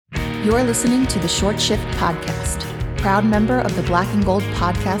You're listening to the Short Shift Podcast, proud member of the Black and Gold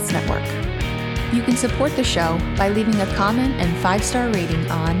Podcast Network. You can support the show by leaving a comment and 5-star rating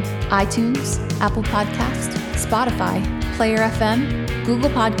on iTunes, Apple Podcasts, Spotify, Player FM,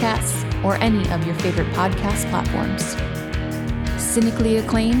 Google Podcasts, or any of your favorite podcast platforms. Cynically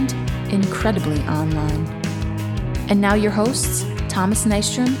acclaimed, incredibly online. And now your hosts, Thomas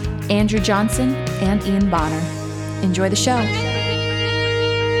Nystrom, Andrew Johnson, and Ian Bonner. Enjoy the show.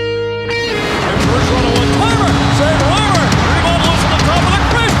 First one on one-timer, save Weimer, rebound loose at the top of the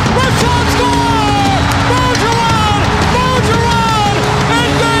crease, wrist shot, score! Bergeron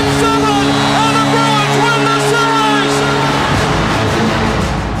in Game 7, and the Bruins win the series!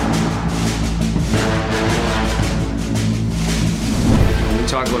 When we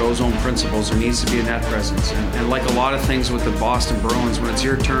talk about ozone principles, there needs to be a net presence, and like a lot of things with the Boston Bruins, when it's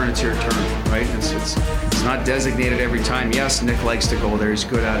your turn, right? It's not designated every time. Yes, Nick likes to go there. He's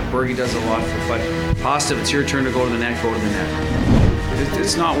good at it. Bergie does a lot, but Pasta, if it's your turn to go to the net, go to the net.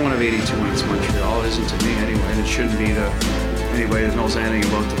 It's not one of 82 when it's Montreal. It isn't to me anyway, and it shouldn't be to anybody that knows anything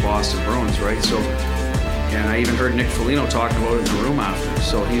about the Boston Bruins, right? So, and I even heard Nick Foligno talking about it in the room after.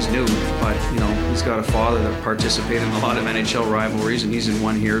 So he's new, but he's got a father that participated in a lot of NHL rivalries, and he's in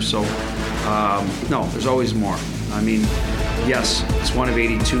one here. So, no, there's always more. I mean, yes, it's one of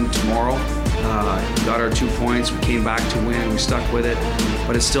 82 tomorrow. We got our 2 points. We came back to win. We stuck with it,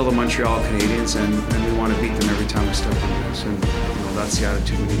 but it's still the Montreal Canadiens, and we want to beat them every time we step into this. And that's the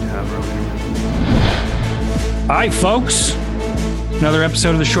attitude we need to have around here. All right, folks. Another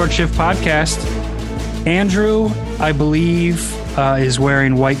episode of the Short Shift Podcast. Andrew, I believe, is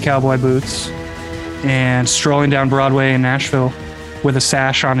wearing white cowboy boots and strolling down Broadway in Nashville with a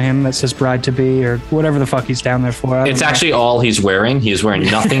sash on him that says bride to be or whatever the fuck he's down there for. It's actually all he's wearing. He's wearing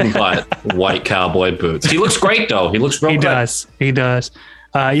nothing but white cowboy boots. He looks great, though. He looks real good. He does.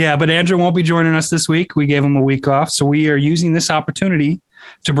 Yeah, but Andrew won't be joining us this week. We gave him a week off. So we are using this opportunity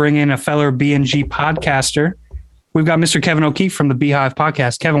to bring in a fellow B&G podcaster. We've got Mr. Kevin O'Keefe from the Beehive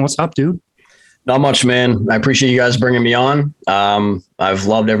Podcast. Kevin, what's up, dude? Not much, man. I appreciate you guys bringing me on. I've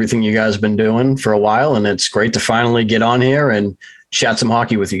loved everything you guys have been doing for a while, and it's great to finally get on here and chat some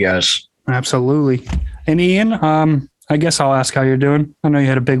hockey with you guys. Absolutely. And Ian, I guess I'll ask how you're doing. I know you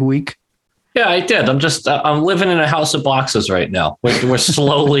had a big week. Yeah, I did. I'm living in a house of boxes right now. We're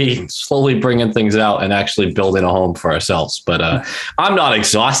slowly bringing things out and actually building a home for ourselves. But I'm not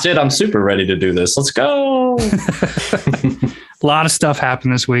exhausted. I'm super ready to do this. Let's go. A lot of stuff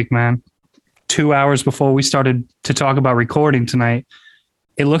happened this week, man. 2 hours before we started to talk about recording tonight,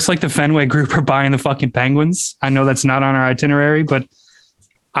 it looks like the Fenway Group are buying the fucking Penguins. I know that's not on our itinerary, but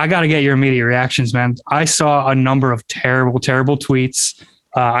I got to get your immediate reactions, man. I saw a number of terrible, terrible tweets.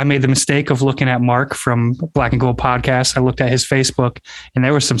 I made the mistake of looking at Mark from Black and Gold Podcast. I looked at his Facebook, and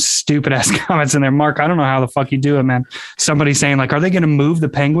there were some stupid ass comments in there. Mark, I don't know how the fuck you do it, man. Somebody saying like, "Are they going to move the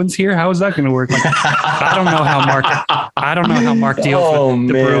Penguins here? How is that going to work?" Like, I don't know how Mark deals with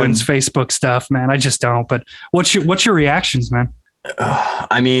the Bruins Facebook stuff, man. I just don't. But what's your reactions, man?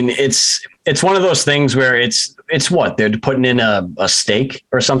 I mean, it's one of those things where it's what they're putting in a stake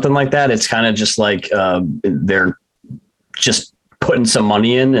or something like that. It's kind of just like they're just putting some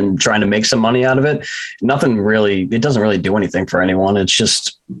money in and trying to make some money out of it. It doesn't really do anything for anyone. It's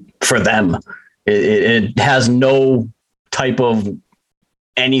just for them. It has no type of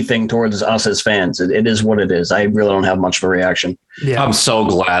anything towards us as fans. It is what it is. I really don't have much of a reaction. Yeah. I'm so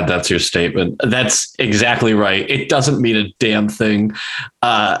glad that's your statement. That's exactly right. It doesn't mean a damn thing.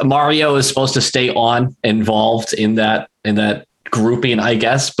 Mario is supposed to stay on involved in that grouping, I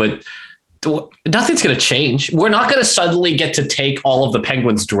guess, but nothing's going to change. We're not going to suddenly get to take all of the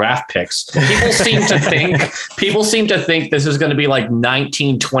Penguins draft picks. People seem to think this is going to be like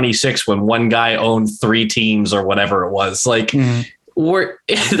 1926 when one guy owned 3 teams or whatever it was. Like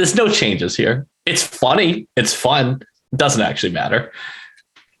there's no changes here. It's funny. It's fun. It doesn't actually matter.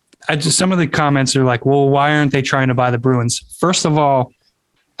 Some of the comments are like, well, why aren't they trying to buy the Bruins? First of all,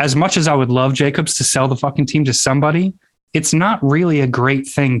 as much as I would love Jacobs to sell the fucking team to somebody, it's not really a great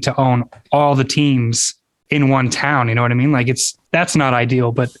thing to own all the teams in one town. You know what I mean? Like that's not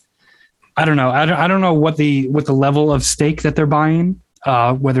ideal, but I don't know. I don't know what the level of stake that they're buying,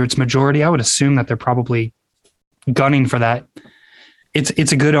 whether it's majority. I would assume that they're probably gunning for that.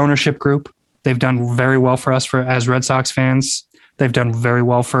 It's a good ownership group. They've done very well for us as Red Sox fans. They've done very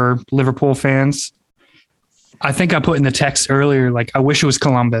well for Liverpool fans. I think I put in the text earlier, like, I wish it was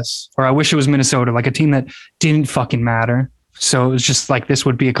Columbus or I wish it was Minnesota, like a team that didn't fucking matter. So it was just like, this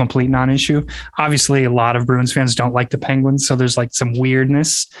would be a complete non-issue. Obviously, a lot of Bruins fans don't like the Penguins. So there's like some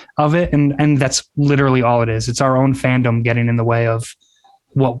weirdness of it. And that's literally all it is. It's our own fandom getting in the way of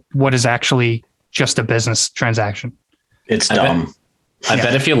what is actually just a business transaction. It's dumb. I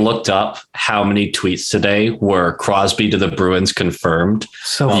bet if you looked up how many tweets today were Crosby to the Bruins confirmed,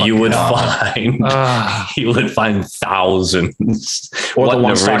 you would find thousands. Or the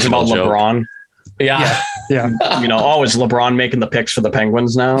ones talking about joke. LeBron. Yeah. Is LeBron making the picks for the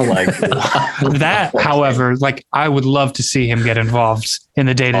Penguins now? Like that, however, like I would love to see him get involved in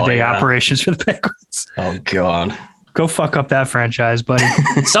the day-to-day operations for the Penguins. Oh God. Go fuck up that franchise, buddy.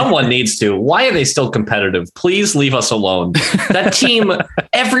 Someone needs to. Why are they still competitive? Please leave us alone. That team,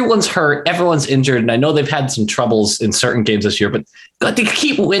 everyone's hurt, everyone's injured, and I know they've had some troubles in certain games this year, but they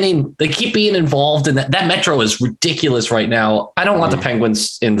keep winning. They keep being involved, and that Metro is ridiculous right now. I don't want the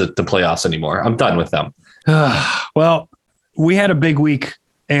Penguins in the playoffs anymore. I'm done with them. Well, we had a big week,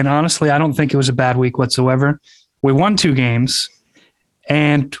 and honestly, I don't think it was a bad week whatsoever. We won 2 games,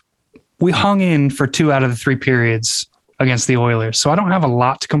 and we hung in for 2 out of the 3 periods against the Oilers. So I don't have a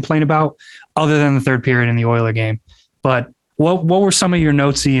lot to complain about other than the 3rd period in the Oiler game. But what were some of your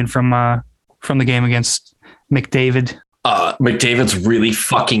notes, Ian, from the game against McDavid? McDavid's really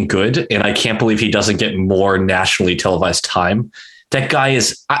fucking good, and I can't believe he doesn't get more nationally televised time. That guy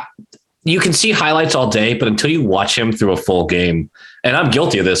is... you can see highlights all day, but until you watch him through a full game, and I'm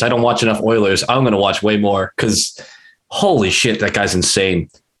guilty of this, I don't watch enough Oilers. I'm going to watch way more because holy shit, that guy's insane.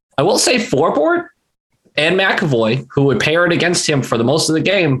 I will say Forbort and McAvoy, who would pair it against him for the most of the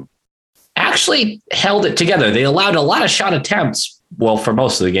game, actually held it together. They allowed a lot of shot attempts, for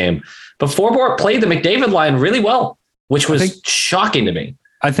most of the game. But Forbort played the McDavid line really well, which was shocking to me.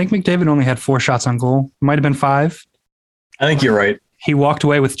 I think McDavid only had 4 shots on goal. Might have been 5. I think you're right. He walked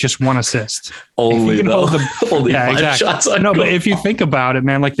away with just 1 assist. Only 5 shots on goal. But if you think about it,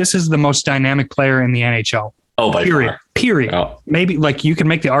 man, like this is the most dynamic player in the NHL. Oh, by Period. Oh. Maybe like you can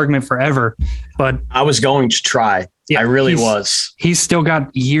make the argument forever, but I was going to try. Yeah, I really was. He's still got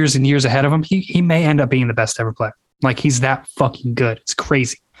years and years ahead of him. He may end up being the best ever player. Like he's that fucking good. It's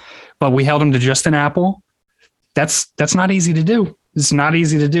crazy. But we held him to just an apple. That's not easy to do. It's not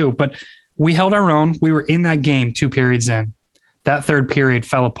easy to do. But we held our own. We were in that game 2 periods in. That 3rd period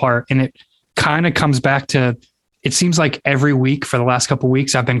fell apart, and it kind of comes back to. It seems like every week for the last couple of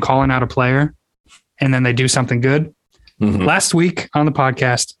weeks, I've been calling out a player. And then they do something good. Mm-hmm. Last week on the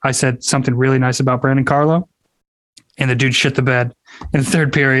podcast, I said something really nice about Brandon Carlo, and the dude shit the bed in the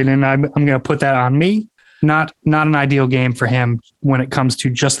 3rd period. And I'm going to put that on me. Not an ideal game for him when it comes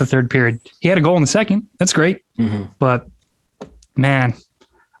to just the 3rd period. He had a goal in the 2nd. That's great. Mm-hmm. But man,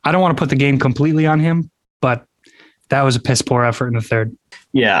 I don't want to put the game completely on him, but that was a piss poor effort in the 3rd.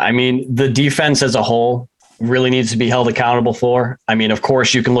 Yeah. I mean, the defense as a whole really needs to be held accountable for. I mean, of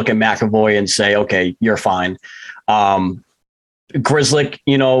course, you can look at McAvoy and say, okay, you're fine. Grzelcyk,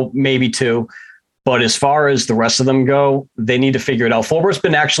 maybe too. But as far as the rest of them go, they need to figure it out. Forbort's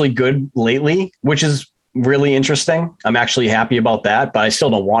been actually good lately, which is really interesting. I'm actually happy about that, but I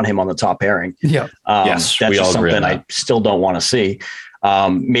still don't want him on the top pairing. Yeah. Yes, that's just something I still don't want to see.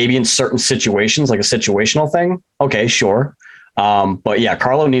 Maybe in certain situations, like a situational thing. Okay, sure. But yeah,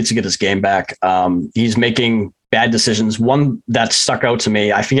 Carlo needs to get his game back. He's making bad decisions. One that stuck out to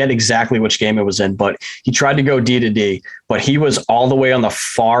me, I forget exactly which game it was in, but he tried to go D to D, but he was all the way on the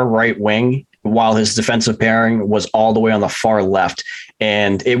far right wing while his defensive pairing was all the way on the far left.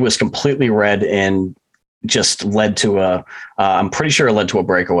 And it was completely red and just led to I'm pretty sure it led to a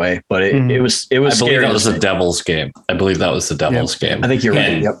breakaway, but it was I believe that was the Devils game. I believe that was the Devils game. I think you're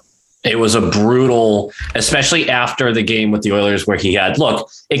right. Yep. It was a brutal, especially after the game with the Oilers where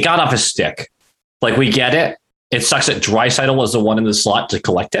it got off his stick. Like we get it. It sucks that Draisaitl was the one in the slot to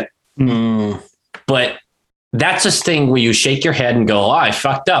collect it. But that's this thing where you shake your head and go, I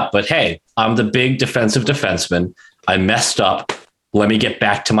fucked up. But hey, I'm the big defensive defenseman. I messed up. Let me get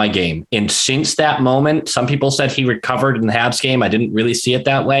back to my game. And since that moment, some people said he recovered in the Habs game. I didn't really see it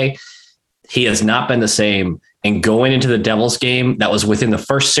that way. He has not been the same. And going into the Devils game, that was within the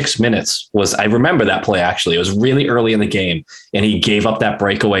first 6 minutes I remember that play actually. It was really early in the game and he gave up that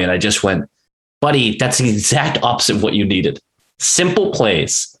breakaway. And I just went, buddy, that's the exact opposite of what you needed. Simple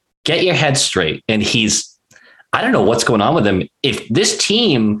plays, get your head straight. And I don't know what's going on with him. If this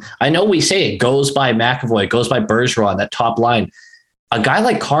team, I know we say it goes by McAvoy, it goes by Bergeron, that top line. A guy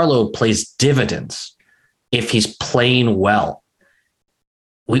like Carlo plays dividends if he's playing well.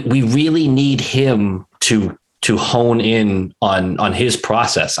 We really need him to hone in on his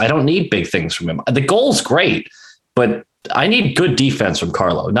process. I don't need big things from him. The goal's great, but I need good defense from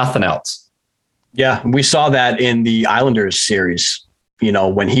Carlo, nothing else. Yeah, we saw that in the Islanders series.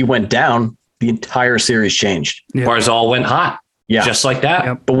 When he went down, the entire series changed. Yeah. Barzal went hot. Yeah. Just like that.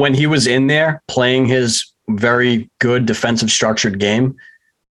 Yep. But when he was in there playing his very good defensive structured game,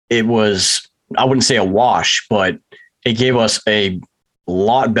 it was, I wouldn't say a wash, but it gave us a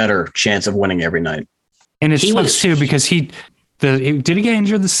lot better chance of winning every night. And it sucks too because did he get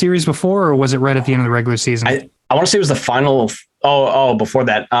injured the series before, or was it right at the end of the regular season? I want to say it was the final. Before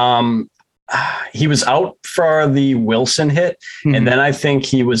that. He was out for the Wilson hit, and then I think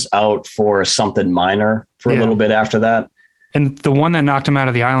he was out for something minor for a little bit after that. And the one that knocked him out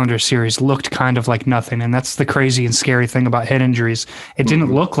of the Islanders series looked kind of like nothing. And that's the crazy and scary thing about head injuries. It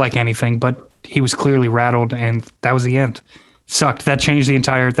didn't look like anything, but he was clearly rattled, and that was the end. Sucked. That changed the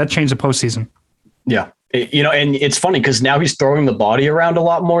postseason. Yeah. And it's funny because now he's throwing the body around a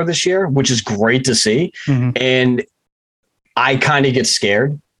lot more this year, which is great to see. And I kind of get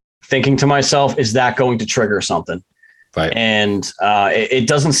scared thinking to myself, is that going to trigger something? Right. And it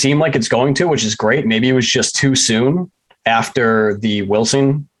doesn't seem like it's going to, which is great. Maybe it was just too soon after the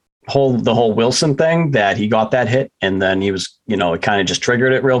whole Wilson thing that he got that hit. And then he was, it kind of just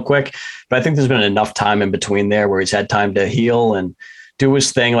triggered it real quick. But I think there's been enough time in between there where he's had time to heal and do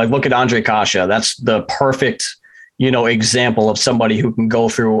his thing. Like, look at Andre Kasha. That's the perfect, example of somebody who can go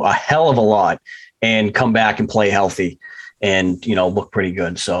through a hell of a lot and come back and play healthy and, look pretty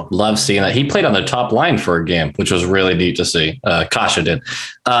good. So love seeing that. He played on the top line for a game, which was really neat to see. Kasha did.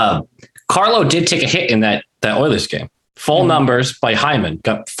 Carlo did take a hit in that Oilers game. Full numbers by Hyman,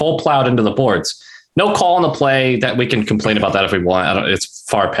 got full plowed into the boards. No call on the play. That we can complain about that if we want. It's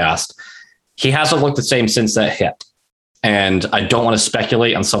far past. He hasn't looked the same since that hit. And I don't want to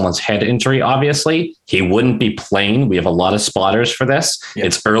speculate on someone's head injury. Obviously, he wouldn't be playing. We have a lot of spotters for this. Yep.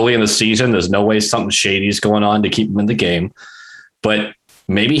 It's early in the season. There's no way something shady is going on to keep him in the game. But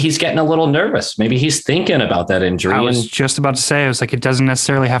maybe he's getting a little nervous. Maybe he's thinking about that injury. I was just about to say, I was like, it doesn't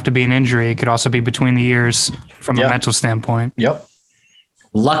necessarily have to be an injury. It could also be between the ears from a mental standpoint. Yep.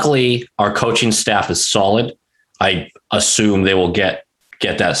 Luckily, our coaching staff is solid. I assume they will get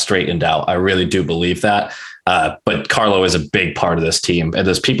that straightened out. I really do believe that. But Carlo is a big part of this team, and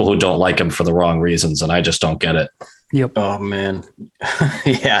there's people who don't like him for the wrong reasons, and I just don't get it. Yep. Oh man.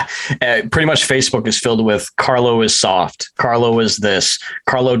 Yeah. Pretty much Facebook is filled with Carlo is soft. Carlo is this.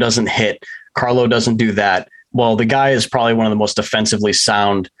 Carlo doesn't hit. Carlo doesn't do that. Well, the guy is probably one of the most defensively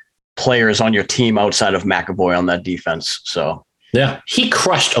sound players on your team outside of McAvoy on that defense. So yeah, he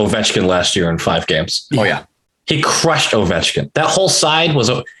crushed Ovechkin last year in 5 games. Oh yeah. He crushed Ovechkin. That whole side was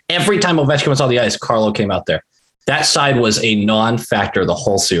every time Ovechkin was on the ice, Carlo came out there. That side was a non-factor the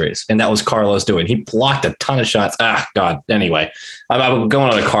whole series, and that was Carlo's doing. He blocked a ton of shots. God. Anyway, I'm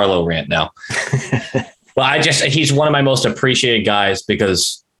going on a Carlo rant now. But he's one of my most appreciated guys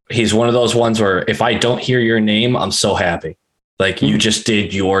because he's one of those ones where if I don't hear your name, I'm so happy. Like you just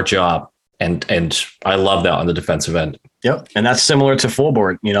did your job, and I love that on the defensive end. Yep, and that's similar to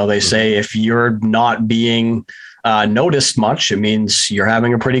Fulbord. They say if you're not being noticed much, it means you're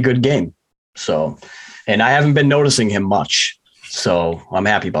having a pretty good game. So. And I haven't been noticing him much, so I'm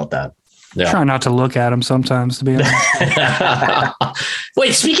happy about that. Yeah. Try not to look at him sometimes, to be honest.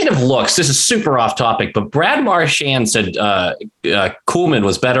 Wait, speaking of looks, this is super off topic, but Brad Marchand said Koolman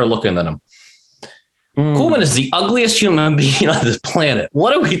was better looking than him. Koolman is the ugliest human being on this planet.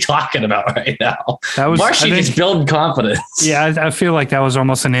 What are we talking about right now? Marchand is building confidence. Yeah, I feel like that was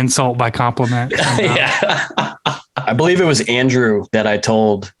almost an insult by compliment. Yeah. I believe it was Andrew that I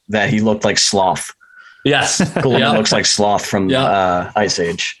told that he looked like Sloth. Yes. Koolman looks like Sloth from Ice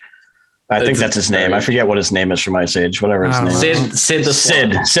Age. I think that's his name. I forget what his name is from Ice Age, whatever his name is. Sid the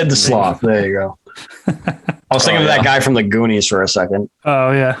Sloth. Sid the Sloth. There you go. I was thinking of that guy from the Goonies for a second.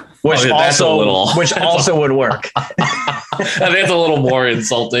 Oh, yeah. Which also would work. I think it's a little more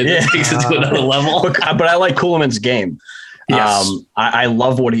insulting. Yeah. It takes it to another level. But I like Koolman's game. Yes. I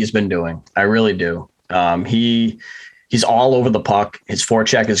love what he's been doing. I really do. He's all over the puck. His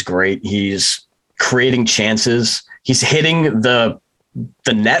forecheck is great. He's creating chances. He's hitting the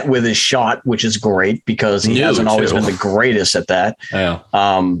net with his shot, which is great because he hasn't always been the greatest at that. Yeah.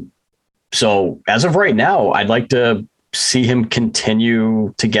 So as of right now, I'd like to see him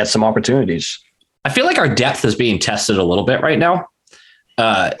continue to get some opportunities. I feel like our depth is being tested a little bit right now,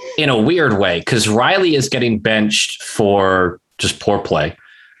 in a weird way, because Riley is getting benched for just poor play,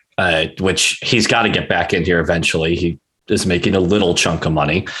 which he's got to get back in here eventually. He is making a little chunk of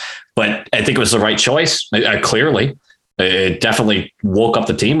money, but I think it was the right choice. Clearly, it definitely woke up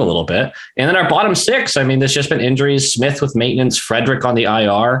the team a little bit. And then our bottom 6, I mean, there's just been injuries. Smith with maintenance, Frederick on the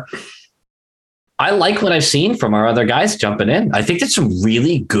IR. I like what I've seen from our other guys jumping in. I think there's some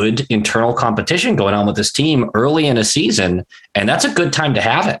really good internal competition going on with this team early in a season, and that's a good time to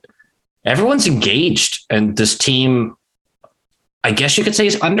have it. Everyone's engaged, and this team, I guess you could say,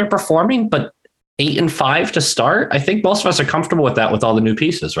 is underperforming, but 8-5 to start. I think most of us are comfortable with that with all the new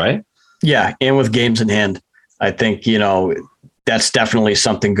pieces, right? Yeah, and with games in hand, I think, that's definitely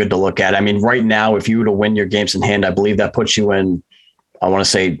something good to look at. I mean, right now, if you were to win your games in hand, I believe that puts you in, I want to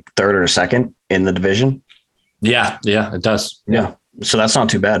say, third or second in the division. Yeah, it does. Yeah. So that's not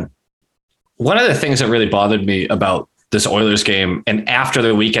too bad. One of the things that really bothered me about this Oilers game, and after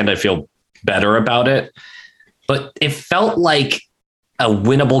the weekend, I feel better about it, but it felt like a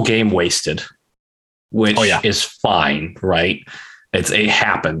winnable game wasted, which is fine, right? It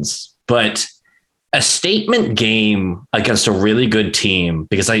happens, but a statement game against a really good team,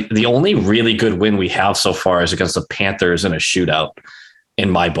 because the only really good win we have so far is against the Panthers in a shootout, in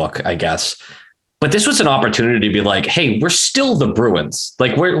my book, I guess. But this was an opportunity to be like, hey, we're still the Bruins.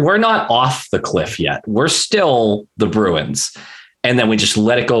 Like we're not off the cliff yet. We're still the Bruins. And then we just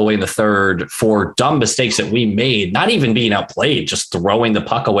let it go away in the third for dumb mistakes that we made, not even being outplayed, just throwing the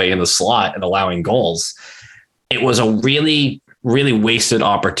puck away in the slot and allowing goals. It was a really, really wasted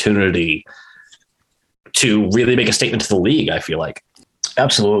opportunity to really make a statement to the league, I feel like.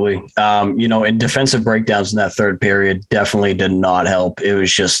 Absolutely. And defensive breakdowns in that third period definitely did not help. It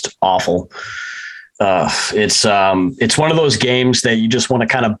was just awful. It's one of those games that you just want to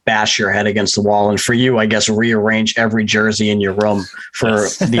kind of bash your head against the wall. And for you, I guess, rearrange every jersey in your room for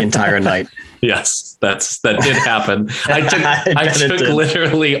the entire night. Yes, that did happen. I took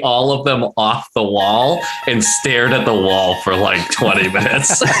literally all of them off the wall and stared at the wall for like 20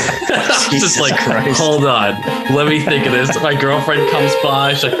 minutes. Just like, Christ. Hold on, let me think of this. My girlfriend comes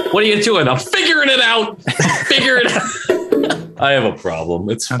by. She's like, what are you doing? I'm figuring it out. I have a problem.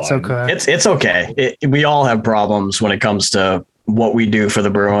 That's fine. Okay. It's okay. We all have problems when it comes to what we do for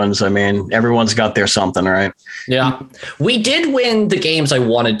the Bruins. I mean, everyone's got their something, right? Yeah. We did win the games I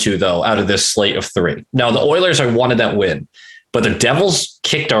wanted to, though, out of this slate of 3. Now, the Oilers, I wanted that win, but the Devils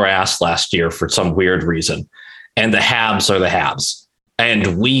kicked our ass last year for some weird reason. And the Habs are the Habs.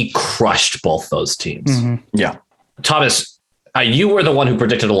 And we crushed both those teams. Mm-hmm. Yeah. Thomas, you were the one who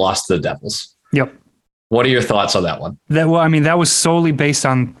predicted a loss to the Devils. Yep. What are your thoughts on that one? That was solely based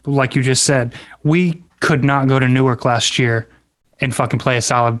on, like you just said, we could not go to Newark last year and fucking play a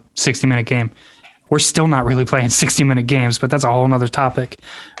solid 60-minute game. We're still not really playing 60-minute games, but that's a whole nother topic.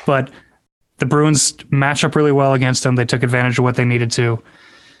 But the Bruins match up really well against them. They took advantage of what they needed to.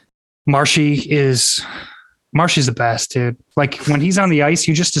 Marshy's the best, dude. Like when he's on the ice,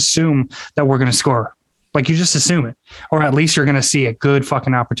 you just assume that we're going to score. Like you just assume it, or at least you're going to see a good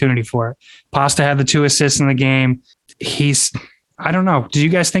fucking opportunity for it. Pasta had the 2 assists in the game. I don't know. Do you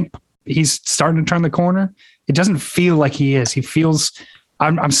guys think he's starting to turn the corner? It doesn't feel like he is. He feels,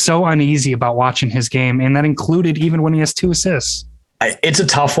 I'm so uneasy about watching his game. And that included even when he has 2 assists. It's a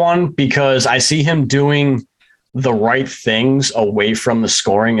tough one because I see him doing the right things away from the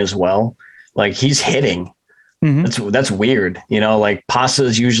scoring as well. Like he's hitting. Mm-hmm. That's weird. Like Pasta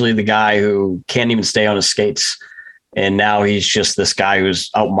is usually the guy who can't even stay on his skates. And now he's just this guy who's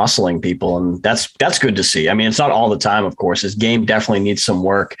out muscling people. And that's good to see. I mean, it's not all the time, of course. His game definitely needs some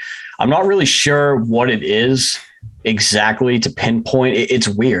work. I'm not really sure what it is exactly to pinpoint. It's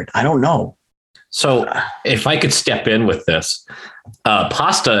weird. I don't know. So if I could step in with this,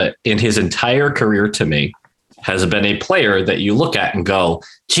 Pasta in his entire career to me has been a player that you look at and go,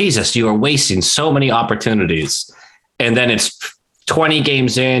 Jesus, you are wasting so many opportunities. And then it's 20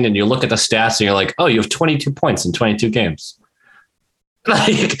 games in and you look at the stats and you're like, oh, you have 22 points in 22 games.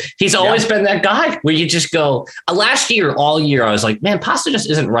 Like he's always been that guy where you just go, last year, all year, I was like, man, Pasta just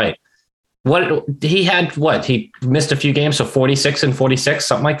isn't right. He missed a few games. So 46 and 46,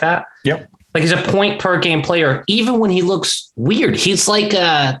 something like that. Yep. Like he's a point per game player. Even when he looks weird, he's like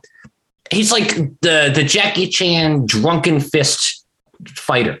the Jackie Chan drunken fist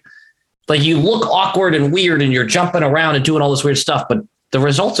fighter. Like you look awkward and weird and you're jumping around and doing all this weird stuff, but the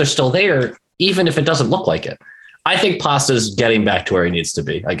results are still there, even if it doesn't look like it. I think Pasta's getting back to where he needs to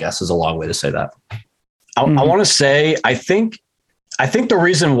be, I guess is a long way to say that. I want to say, I think the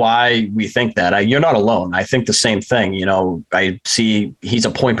reason why we think that, you're not alone. I think the same thing. I see he's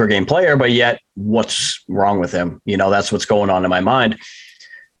a point per game player, but yet what's wrong with him? That's what's going on in my mind.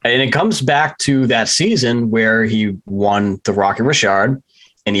 And it comes back to that season where he won the Rocky Richard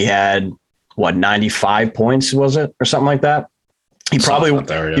and he had 95 points, was it? Or something like that. He probably would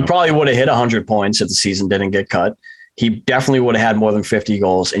have hit 100 points if the season didn't get cut. He definitely would have had more than 50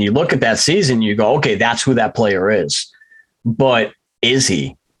 goals. And you look at that season, you go, okay, that's who that player is. But is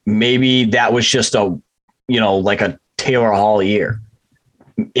he? Maybe that was just like a Taylor Hall year.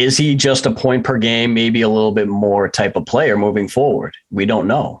 Is he just a point per game, maybe a little bit more type of player moving forward? We don't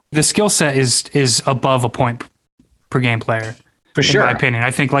know. The skill set is above a point per game player. For sure. In my opinion.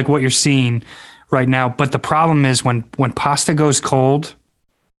 I think like what you're seeing right now. But the problem is when pasta goes cold,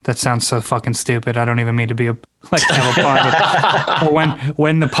 that sounds so fucking stupid. I don't even mean to be have a pun. But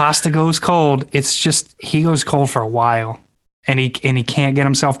when the pasta goes cold, it's just he goes cold for a while, and he can't get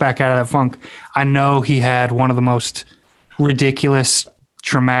himself back out of that funk. I know he had one of the most ridiculous,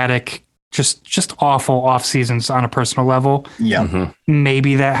 traumatic, just awful off seasons on a personal level. Yeah. Mm-hmm.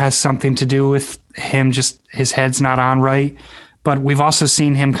 Maybe that has something to do with him, just his head's not on right. But we've also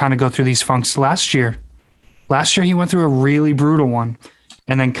seen him kind of go through these funks last year. Last year, he went through a really brutal one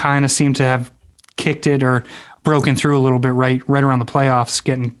and then kind of seemed to have kicked it or broken through a little bit right around the playoffs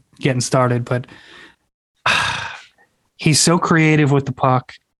getting started. But he's so creative with the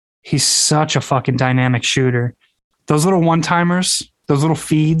puck. He's such a fucking dynamic shooter. Those little one-timers, those little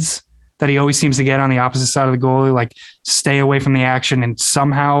feeds that he always seems to get on the opposite side of the goalie, like stay away from the action and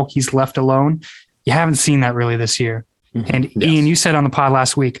somehow he's left alone. You haven't seen that really this year. Mm-hmm. And yes. Ian, you said on the pod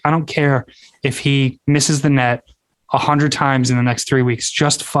last week, I don't care if he misses the net 100 times in the next 3 weeks,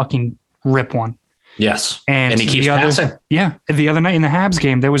 just fucking rip one. Yes. And he keeps passing. Yeah. The other night in the Habs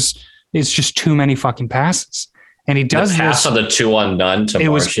game, it's just too many fucking passes. And he does the pass on the 2-on-none to Marshy. It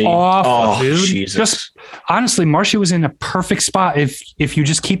was awful, dude. Jesus. Just honestly, Marshy was in a perfect spot. If you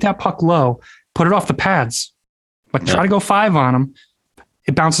just keep that puck low, put it off the pads, but try to go 5 on him.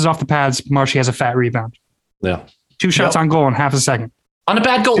 It bounces off the pads. Marshy has a fat rebound. Yeah. 2 shots on goal in half a second. On a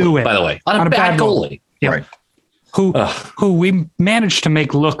bad goalie, by the way. On a bad goalie. Yep. Right. Who we managed to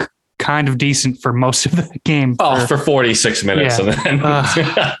make look kind of decent for most of the game. For 46 minutes. Yeah. And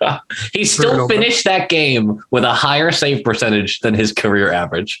then he still finished that game with a higher save percentage than his career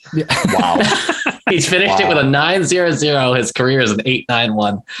average. Yeah. Wow. He's finished it with a 9.00. His career is an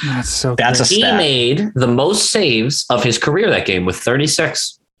 8.91. That's a stat. He made the most saves of his career that game with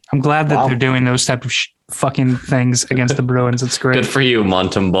 36. I'm glad that they're doing those type of fucking things against the Bruins. It's great. Good for you,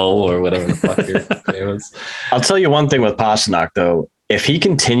 Montembeau, or whatever the fuck your name is. I'll tell you one thing with Pastrnak, though. If he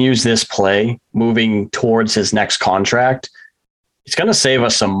continues this play moving towards his next contract, it's going to save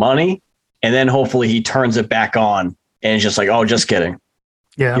us some money. And then hopefully he turns it back on and it's just like, oh, just kidding.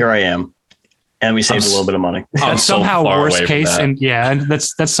 Yeah. Here I am. And we saved a little bit of money. That's somehow worst case. And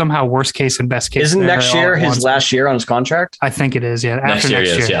that's somehow worst case and best case. Isn't next year his last year on his contract? I think it is. Yeah. Next year.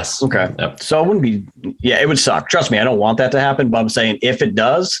 Yes. Okay. Yep. So it wouldn't be, it would suck. Trust me. I don't want that to happen, but I'm saying if it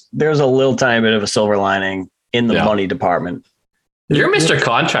does, there's a little tiny bit of a silver lining in the money department. You're Mr.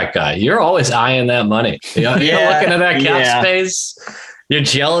 Contract guy. You're always eyeing that money. You're looking at that cap space. You're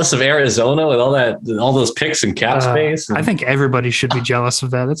jealous of Arizona with all those picks and cap space. I think everybody should be jealous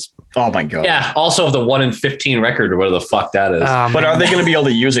of that. Oh my God. Yeah. Also of the 1-15 record or whatever the fuck that is. But are they going to be able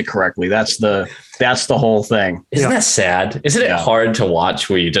to use it correctly? That's the whole thing. Isn't that sad? Isn't it hard to watch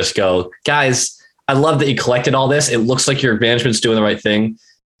where you just go, guys, I love that you collected all this. It looks like your management's doing the right thing.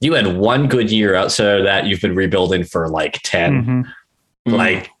 You had one good year outside of that. You've been rebuilding for like 10. Mm-hmm.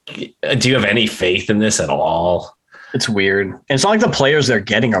 Like, do you have any faith in this at all? It's weird. And it's not like the players they're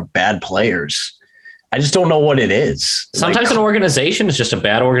getting are bad players. I just don't know what it is. Sometimes an organization is just a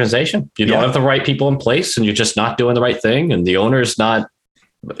bad organization. You don't have the right people in place and you're just not doing the right thing. And the owner's not,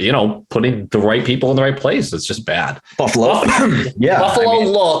 putting the right people in the right place. It's just bad. Buffalo. Buffalo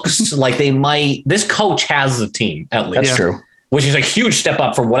looks like they might, this coach has the team at least. That's true. Which is a huge step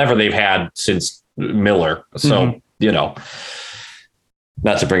up from whatever they've had since Miller. So,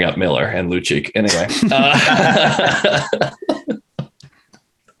 not to bring up Miller and Lucic. Anyway,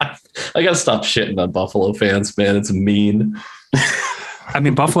 I got to stop shitting on Buffalo fans, man. It's mean. I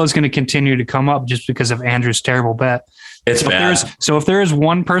mean, Buffalo's going to continue to come up just because of Andrew's terrible bet. It's bad. If there is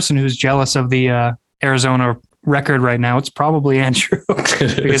one person who's jealous of the Arizona record right now, it's probably Andrew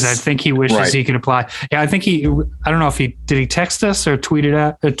because I think he wishes he could apply. Yeah, I think I don't know if did he text us or tweet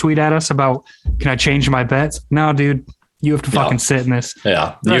at us about, can I change my bets? No, dude. You have to fucking sit in this.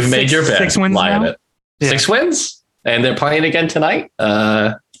 Yeah. You've made your bet. 6 wins now? It. Yeah. 6 wins? And they're playing again tonight?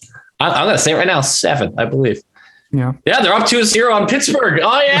 I'm going to say it right now, 7, I believe. Yeah. Yeah, they're up 2-0 on Pittsburgh.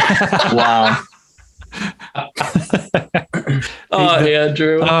 Oh, yeah. Wow.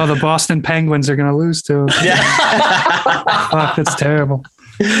 Andrew. Oh, the Boston Penguins are going to lose to him. Yeah. Fuck, that's terrible.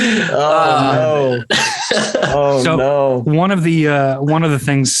 Oh, no. One of the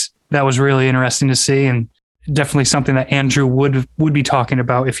things that was really interesting to see, and definitely something that Andrew would be talking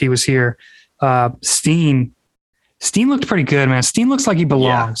about if he was here. Steen looked pretty good, man. Steen looks like he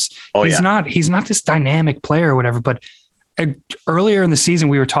belongs. Yeah. He's not this dynamic player or whatever, but earlier in the season,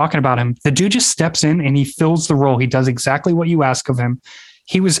 we were talking about him. The dude just steps in and he fills the role. He does exactly what you ask of him.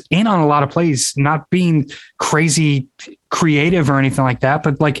 He was in on a lot of plays, not being crazy creative or anything like that,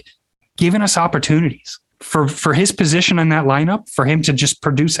 but like giving us opportunities for his position in that lineup, for him to just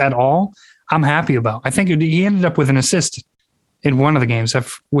produce at all. I'm happy about. I think he ended up with an assist in one of the games.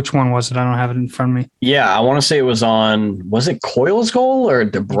 Which one was it? I don't have it in front of me. Yeah, I want to say it was it Coyle's goal or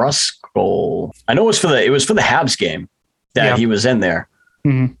DeBrusque goal? I know it was for the Habs game that he was in there.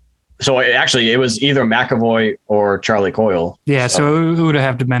 Mm-hmm. So it was either McAvoy or Charlie Coyle. Yeah, so it would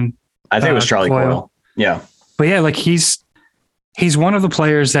have to been. I think it was Charlie Coyle. Yeah, but yeah, like he's one of the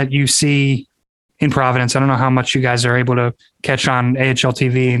players that you see in Providence. I don't know how much you guys are able to catch on AHL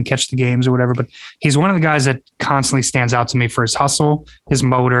TV and catch the games or whatever, but he's one of the guys that constantly stands out to me for his hustle, his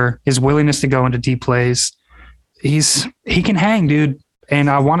motor, his willingness to go into deep plays. He can hang, dude,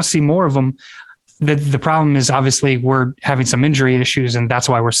 and I want to see more of him. The problem is obviously we're having some injury issues, and that's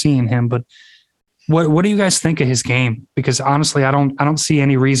why we're seeing him. But what do you guys think of his game? Because honestly, I don't see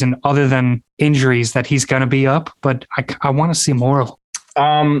any reason other than injuries that he's going to be up. But I want to see more of him.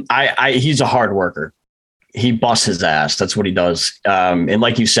 He's a hard worker. He busts his ass. That's what he does. And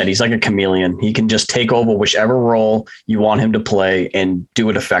like you said, he's like a chameleon. He can just take over whichever role you want him to play and do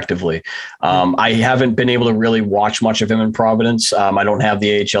it effectively. I haven't been able to really watch much of him in Providence. I don't have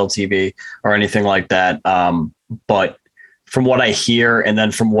the AHL TV or anything like that. But from what I hear, and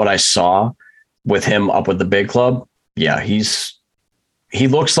then from what I saw with him up with the big club, yeah, he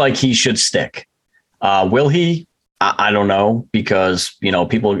looks like he should stick. Will he? I don't know, because,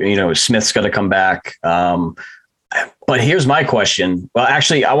 people, Smith's got to come back. But here's my question. Well,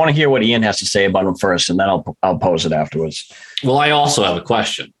 actually, I want to hear what Ian has to say about him first, and then I'll pose it afterwards. Well, I also have a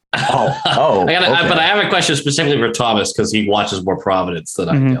question. Oh, okay. But I have a question specifically for Thomas, because he watches more Providence than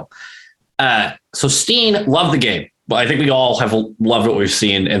I do. So Steen loved the game. But I think we all have loved what we've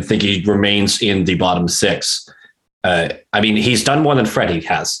seen and think he remains in the bottom six. He's done more than Freddie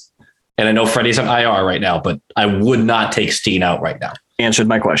has. And I know Freddie's on IR right now, but I would not take Steen out right now. Answered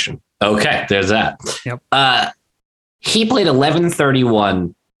my question. Okay, there's that. Yep. He played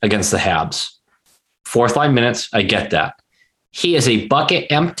 11:31 against the Habs. Fourth line minutes, I get that. He is a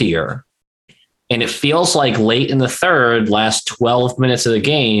bucket emptier, and it feels like late in the third, last 12 minutes of the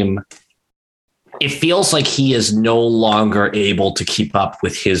game, it feels like he is no longer able to keep up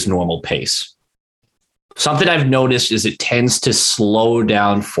with his normal pace. Something I've noticed is it tends to slow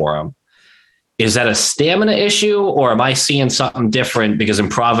down for him. Is that a stamina issue, or am I seeing something different? Because in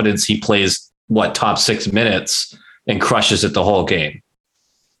Providence, he plays top 6 minutes and crushes it the whole game.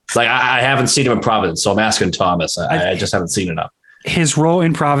 Like I haven't seen him in Providence, so I'm asking Thomas. I just haven't seen enough. His role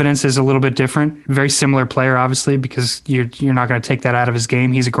in Providence is a little bit different. Very similar player, obviously, because you're not going to take that out of his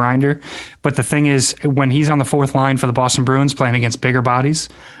game. He's a grinder. But the thing is, when he's on the fourth line for the Boston Bruins, playing against bigger bodies,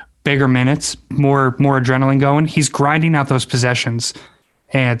 bigger minutes, more adrenaline going, he's grinding out those possessions,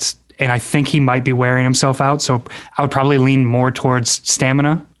 and I think he might be wearing himself out. So I would probably lean more towards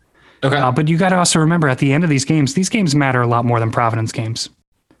stamina. Okay. But you got to also remember, at the end of these games matter a lot more than Providence games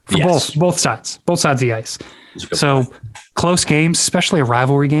for both sides of the ice. So close games, especially a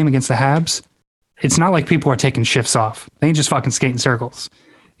rivalry game against the Habs, it's not like people are taking shifts off. They ain't just fucking skating circles,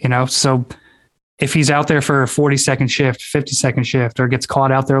 So if he's out there for a 40-second shift, 50-second shift, or gets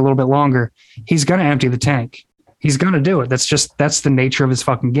caught out there a little bit longer, he's going to empty the tank. He's going to do it. That's the nature of his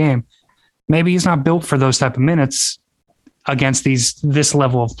fucking game. Maybe he's not built for those type of minutes against this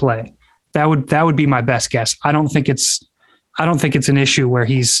level of play. That would be my best guess. I don't think it's an issue where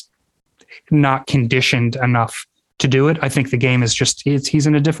he's not conditioned enough to do it. I think the game is just he's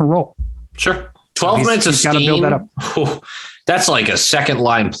in a different role. Sure. 12 minutes of Steen, build that up. That's like a second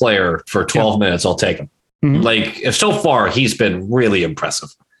line player for 12 minutes. I'll take him. Mm-hmm. Like, so far, he's been really impressive.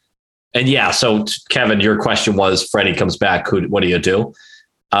 And so Kevin, your question was, Freddie comes back. What do you do?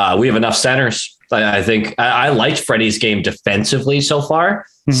 We have enough centers. I think I liked Freddie's game defensively so far.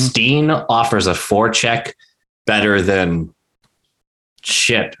 Mm-hmm. Steen offers a forecheck better than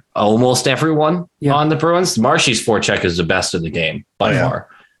almost everyone on the Bruins. Marshy's forecheck is the best in the game by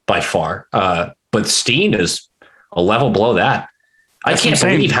far. But Steen is a level below that. I can't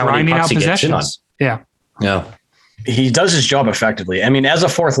believe how many pucks he gets in on. Yeah. He does his job effectively. I mean, as a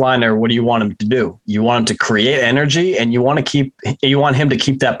fourth liner, what do you want him to do? You want him to create energy, and you want him to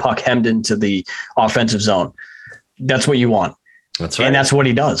keep that puck hemmed into the offensive zone. That's what you want. That's right. And that's what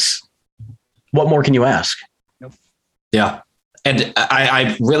he does. What more can you ask? Yeah. And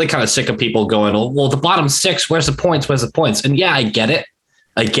I'm really kind of sick of people going, well, the bottom six, where's the points? And yeah, I get it.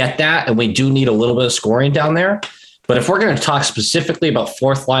 I get that. And we do need a little bit of scoring down there. But if we're going to talk specifically about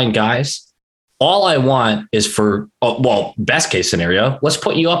fourth line guys, all I want is best case scenario, let's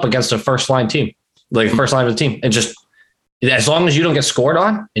put you up against a first line team, like first line of the team. And just as long as you don't get scored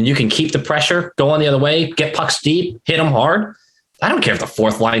on and you can keep the pressure going the other way, get pucks deep, hit them hard. I don't care if the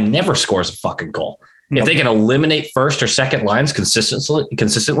fourth line never scores a fucking goal. If they can eliminate first or second lines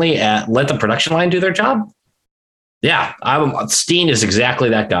consistently and let the production line do their job, yeah, Steen is exactly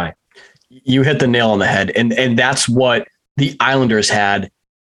that guy. You hit the nail on the head. And that's what the Islanders had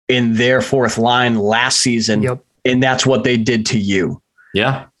in their fourth line last season. Yep. And that's what they did to you.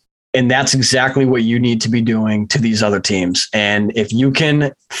 Yeah. And that's exactly what you need to be doing to these other teams. And if you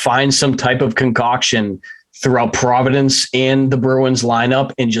can find some type of concoction throughout Providence and the Bruins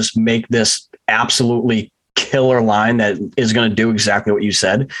lineup and just make this absolutely killer line that is going to do exactly what you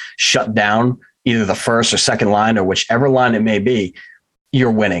said, shut down either the first or second line or whichever line it may be, you're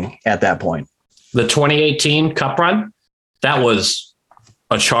winning at that point. The 2018 Cup run, that was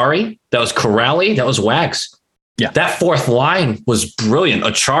Achari, that was Corrali, that was Wags. Yeah. That fourth line was brilliant.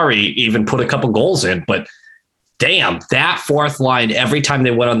 Achari even put a couple goals in, but damn, that fourth line, every time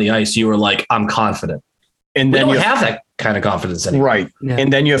they went on the ice, you were like, I'm confident. And then you don't have that kind of confidence anymore. Right. Yeah.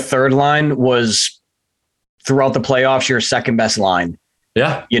 And then your third line was throughout the playoffs, your second best line.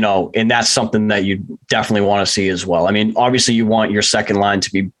 Yeah. And that's something that you definitely want to see as well. I mean, obviously you want your second line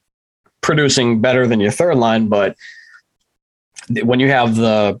to be producing better than your third line, but when you have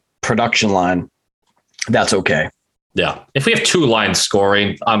the production line, that's okay. Yeah. If we have two lines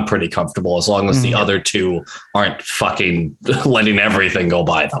scoring, I'm pretty comfortable as long as the other two aren't fucking letting everything go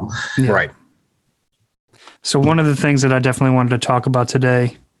by them. Yeah. Right. So one of the things that I definitely wanted to talk about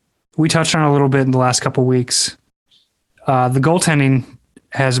today, we touched on a little bit in the last couple of weeks. The goaltending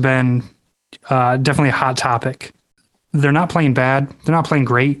has been definitely a hot topic. They're not playing bad. They're not playing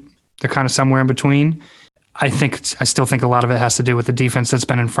great. They're kind of somewhere in between. I still think a lot of it has to do with the defense that's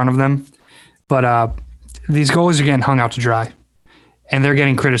been in front of them. But these goalies are getting hung out to dry, and they're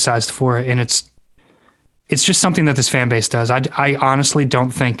getting criticized for it. And it's just something that this fan base does. I honestly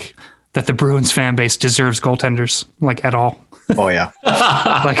don't think that the Bruins fan base deserves goaltenders at all. Oh yeah.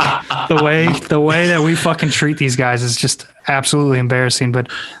 The way that we fucking treat these guys is just absolutely embarrassing.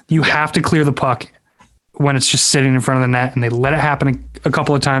 But you have to clear the puck when it's just sitting in front of the net, and they let it happen a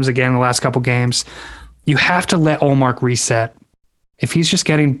couple of times again in the last couple games. You have to let Ullmark reset. If he's just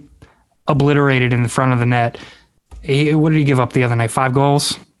getting obliterated in the front of the net, what did he give up the other night? 5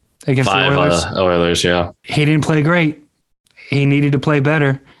 goals against the Oilers? Oilers, yeah. He didn't play great. He needed to play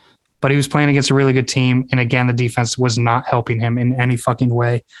better. But he was playing against a really good team. And again, the defense was not helping him in any fucking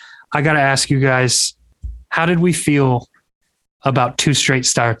way. I got to ask you guys, how did we feel about 2 straight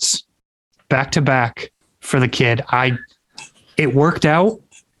starts back to back for the kid? It worked out,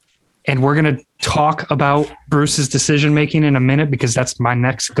 and we're going to talk about Bruce's decision-making in a minute because that's my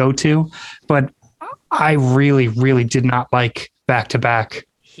next go-to. But I really, really did not like back-to-back.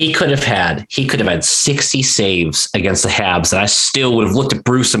 He could have had 60 saves against the Habs, and I still would have looked at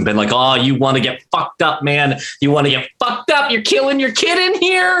Bruce and been like, oh, you want to get fucked up, man. You want to get fucked up. You're killing your kid in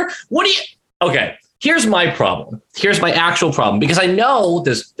here. Okay, here's my problem. Here's my actual problem, because I know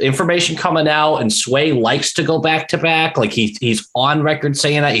there's information coming out and Sway likes to go back to back. He's on record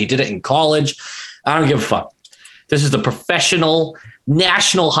saying that. He did it in college. I don't give a fuck. This is the professional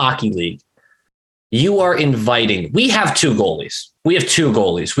National Hockey League. You are inviting. We have 2 goalies. We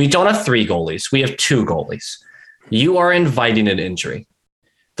don't have 3 goalies. We have 2 goalies. You are inviting an injury.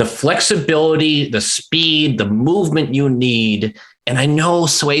 The flexibility, the speed, the movement you need. And I know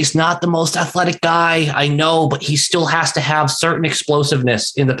Sway's not the most athletic guy. I know, but he still has to have certain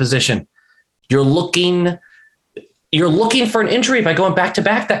explosiveness in the position. You're looking for an injury by going back to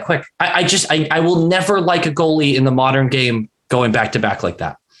back that quick. I will never like a goalie in the modern game going back to back like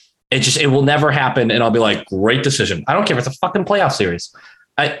that. It will never happen. And I'll be like, great decision. I don't care if it's a fucking playoff series.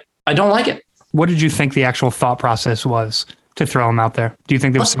 I don't like it. What did you think the actual thought process was to throw him out there? Do you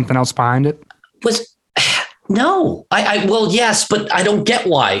think there was something else behind it? No. Well, yes, but I don't get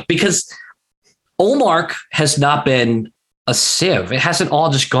why. Because Ullmark has not been a sieve. It hasn't all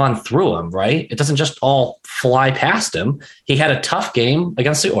just gone through him, right? It doesn't just all fly past him. He had a tough game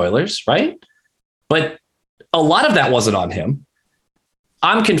against the Oilers, right? But a lot of that wasn't on him.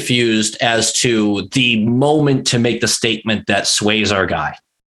 I'm confused as to the moment to make the statement that Sway's our guy.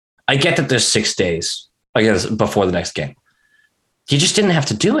 I get that there's 6 days, I guess, before the next game. You just didn't have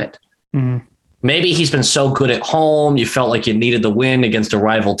to do it. Mm-hmm. Maybe he's been so good at home. You felt like you needed the win against a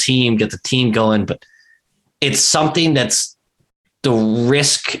rival team, get the team going. But it's something that's the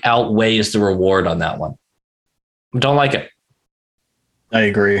risk outweighs the reward on that one. Don't like it. I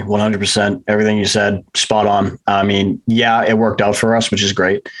agree 100%. Everything you said, spot on. I mean, yeah, it worked out for us, which is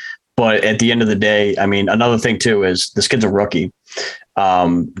great. But at the end of the day, I mean, another thing too is this kid's a rookie.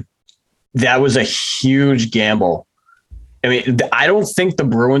 That was a huge gamble. I mean, I don't think the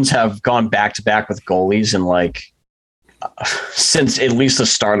Bruins have gone back to back with goalies in since at least the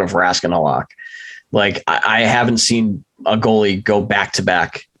start of Rask and Halak. Like I haven't seen a goalie go back to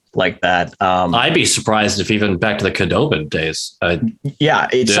back like that. I'd be surprised if even back to the Khudobin days.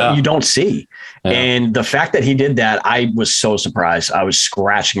 It's something you don't see. Yeah. And the fact that he did that, I was so surprised. I was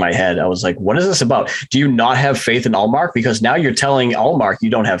scratching my head. I was like, what is this about? Do you not have faith in Ullmark? Because now you're telling Ullmark you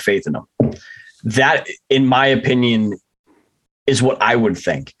don't have faith in him. That, in my opinion, is what I would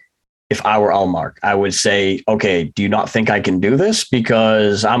think. If I were Ullmark, I would say, okay, do you not think I can do this?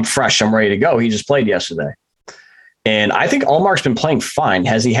 Because I'm fresh. I'm ready to go. He just played yesterday. And I think Ullmark's been playing fine.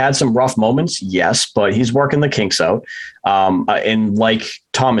 Has he had some rough moments? Yes, but he's working the kinks out. And like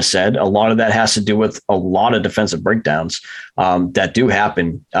Thomas said, a lot of that has to do with a lot of defensive breakdowns that do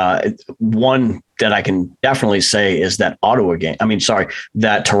happen. One that I can definitely say is that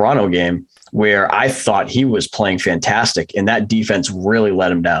that Toronto game where I thought he was playing fantastic and that defense really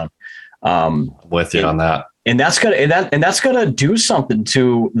let him down. With you on that. And that's gonna do something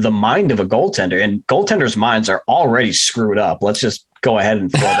to the mind of a goaltender. And goaltenders' minds are already screwed up. Let's just go ahead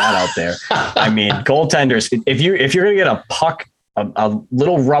and throw that out there. I mean, goaltenders, if you're gonna get a puck, a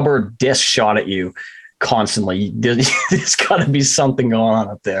little rubber disc shot at you constantly, there's got to be something going on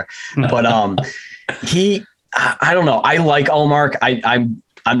up there. But I don't know. I like Ullmark.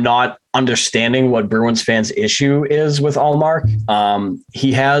 I'm not understanding what Bruins fans' issue is with Ullmark.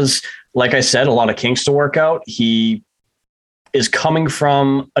 He has, like I said, a lot of kinks to work out. He is coming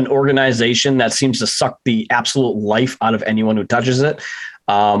from an organization that seems to suck the absolute life out of anyone who touches it.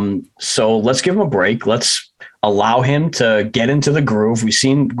 So let's give him a break. Let's allow him to get into the groove. We've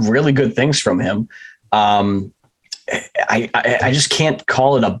seen really good things from him. I just can't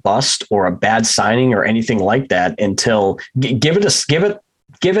call it a bust or a bad signing or anything like that until give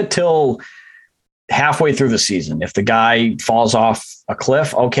it till halfway through the season. If the guy falls off a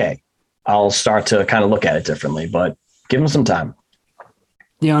cliff, okay, I'll start to kind of look at it differently, but give him some time.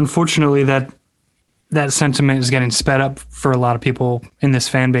 Yeah, unfortunately, that sentiment is getting sped up for a lot of people in this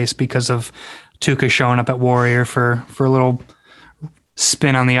fan base because of Tuukka showing up at Warrior for a little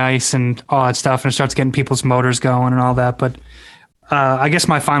spin on the ice and all that stuff, and it starts getting people's motors going and all that. But I guess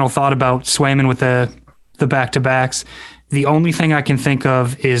my final thought about Swayman with the back-to-backs, the only thing I can think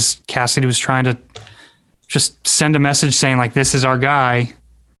of is Cassidy was trying to just send a message saying, like, this is our guy,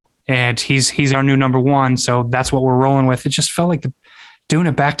 and he's our new number one, so that's what we're rolling with. It just felt like doing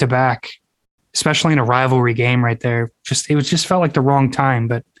it back-to-back, especially in a rivalry game right there, it just felt like the wrong time.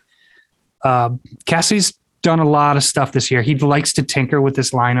 But Cassidy's done a lot of stuff this year. He likes to tinker with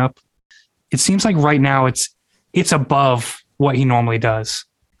this lineup. It seems like right now it's above what he normally does.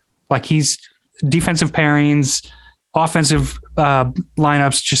 Like, he's defensive pairings, offensive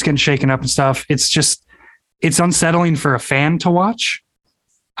lineups just getting shaken up and stuff. It's unsettling for a fan to watch.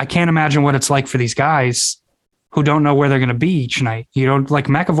 I can't imagine what it's like for these guys who don't know where they're going to be each night. Like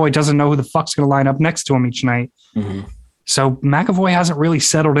McAvoy doesn't know who the fuck's going to line up next to him each night. Mm-hmm. So McAvoy hasn't really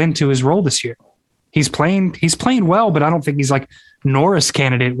settled into his role this year. He's playing well, but I don't think he's like Norris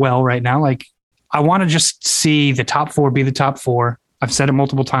candidate well right now. Like, I want to just see the top four be the top four. I've said it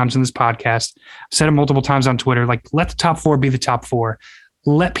multiple times in this podcast. I've said it multiple times on Twitter. Like, let the top four be the top four.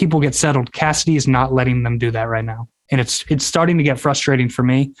 Let people get settled. Cassidy is not letting them do that right now. And it's starting to get frustrating for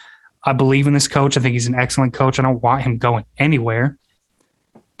me. I believe in this coach. I think he's an excellent coach. I don't want him going anywhere.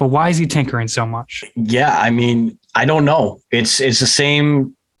 But why is he tinkering so much? Yeah, I mean, I don't know. It's the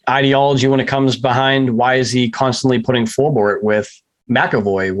same ideology when it comes behind why is he constantly putting forward with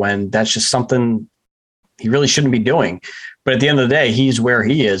McAvoy when that's just something he really shouldn't be doing. But at the end of the day, he's where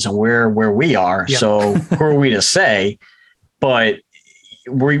he is and we're where we are. Yep. So who are we to say? But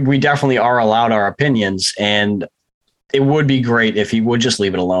we definitely are allowed our opinions, and it would be great if he would just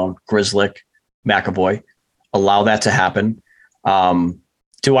leave it alone. Grzelcyk, McAvoy, allow that to happen.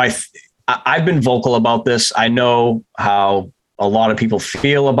 I've been vocal about this. I know how a lot of people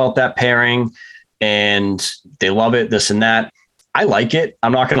feel about that pairing and they love it, this and that. I like it.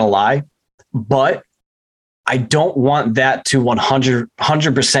 I'm not going to lie, but I don't want that to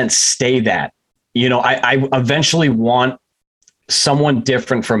 100% stay that. I eventually want someone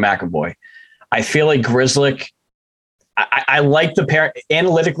different from McAvoy. I feel like Grzelcyk, I like the pair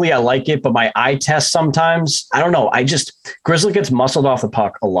analytically. I like it, but my eye test sometimes, I don't know. Grzelcyk gets muscled off the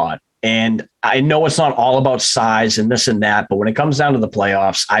puck a lot. And I know it's not all about size and this and that, but when it comes down to the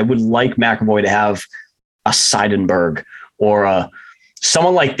playoffs, I would like McAvoy to have a Seidenberg or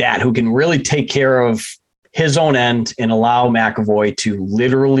someone like that who can really take care of his own end and allow McAvoy to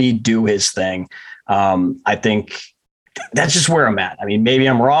literally do his thing. I think that's just where I'm at. I mean, maybe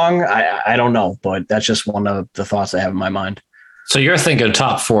I'm wrong. I don't know, but that's just one of the thoughts I have in my mind. So you're thinking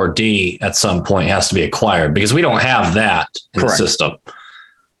top 4D at some point has to be acquired because we don't have that in the system.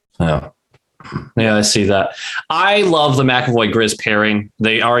 Yeah. Yeah, I see that. I love the McAvoy-Grizz pairing.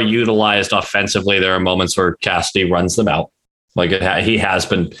 They are utilized offensively. There are moments where Cassidy runs them out. Like he has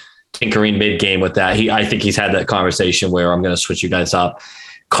been tinkering mid-game with that. I think he's had that conversation where I'm going to switch you guys up.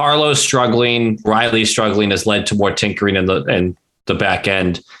 Carlos struggling, Riley struggling has led to more tinkering in the back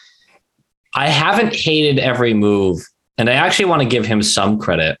end. I haven't hated every move, and I actually want to give him some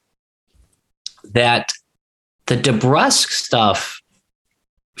credit that the DeBrusk stuff,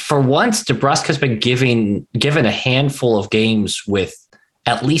 for once, DeBrusk has been given a handful of games with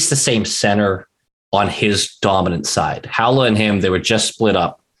at least the same center on his dominant side. Howla and him, they were just split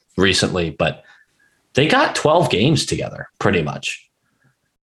up recently, but they got 12 games together pretty much.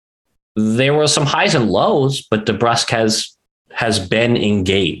 There were some highs and lows, but DeBrusk has been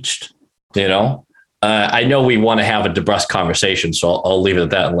engaged. I know we want to have a DeBrusk conversation, so I'll leave it at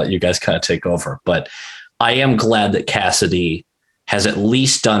that and let you guys kind of take over. But I am glad that Cassidy has at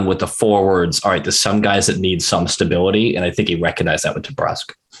least done with the forwards. All right, there's some guys that need some stability, and I think he recognized that with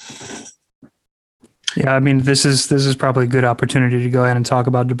DeBrusk. Yeah, I mean, this is probably a good opportunity to go ahead and talk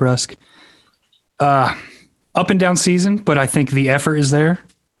about DeBrusk. Up and down season, but I think the effort is there.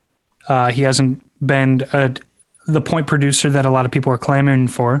 He hasn't been the point producer that a lot of people are clamoring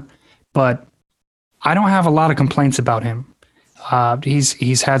for, but I don't have a lot of complaints about him.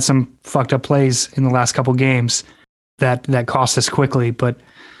 He's had some fucked up plays in the last couple games that cost us quickly, but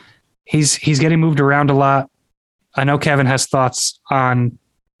he's getting moved around a lot. I know Kevin has thoughts on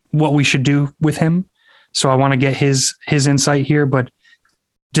what we should do with him, so I want to get his insight here. But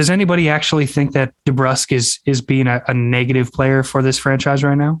does anybody actually think that DeBrusk is being a negative player for this franchise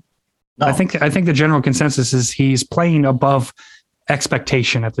right now? No. I think the general consensus is he's playing above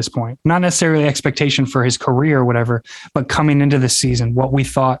expectation at this point. Not necessarily expectation for his career or whatever, but coming into this season, what we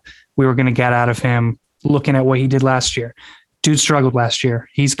thought we were going to get out of him, looking at what he did last year. Dude struggled last year.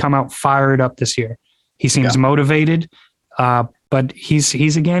 He's come out fired up this year. He seems motivated, but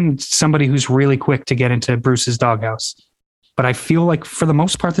he's again somebody who's really quick to get into Bruce's doghouse. But I feel like for the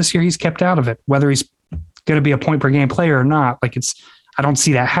most part this year, he's kept out of it, whether he's going to be a point per game player or not. I don't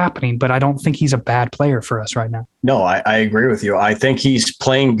see that happening, but I don't think he's a bad player for us right now. No, I agree with you. I think he's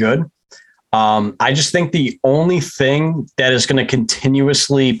playing good. I just think the only thing that is going to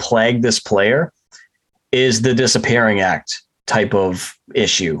continuously plague this player is the disappearing act type of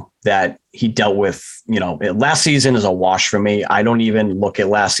issue that he dealt with. Last season is a wash for me. I don't even look at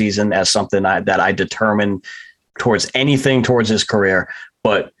last season as something that I determine towards anything towards his career.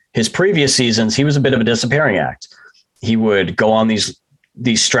 But his previous seasons, he was a bit of a disappearing act. He would go on these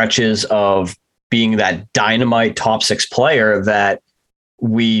stretches of being that dynamite top six player that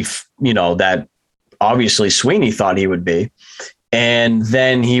that obviously Sweeney thought he would be. And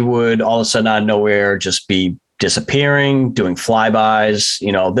then he would all of a sudden out of nowhere just be disappearing, doing flybys,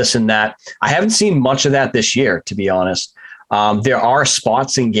 this and that. I haven't seen much of that this year, to be honest. There are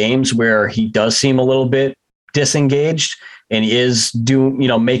spots in games where he does seem a little bit disengaged and he is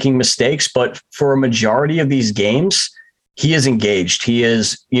making mistakes. But for a majority of these games, he is engaged. He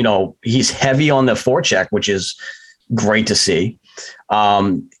is, he's heavy on the forecheck, which is great to see.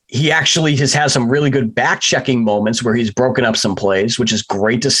 He actually has had some really good back checking moments where he's broken up some plays, which is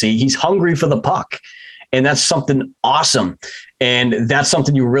great to see. He's hungry for the puck. And that's something awesome. And that's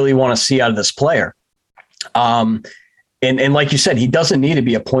something you really want to see out of this player. And like you said, he doesn't need to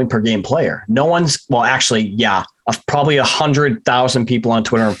be a point per game player. No one's, well, actually, yeah, probably 100,000 people on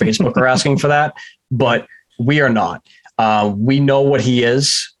Twitter and Facebook are asking for that, but we are not. We know what he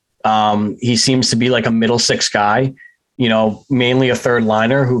is. He seems to be like a middle six guy, mainly a third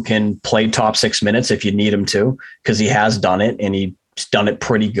liner who can play top 6 minutes if you need him to, because he has done it and he's done it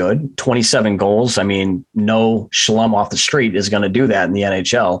pretty good. 27 goals. I mean, no schlum off the street is going to do that in the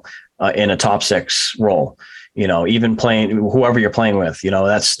NHL in a top 6 role. Even playing whoever you're playing with,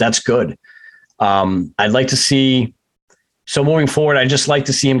 that's good. I'd like to see. So moving forward, I'd just like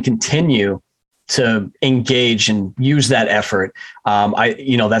to see him continue to engage and use that effort.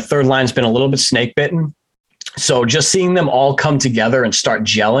 That third line's been a little bit snake bitten. So just seeing them all come together and start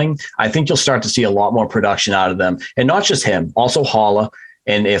gelling, I think you'll start to see a lot more production out of them. And not just him, also Haula.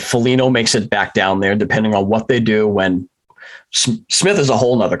 And if Foligno makes it back down there, depending on what they do when Smith is a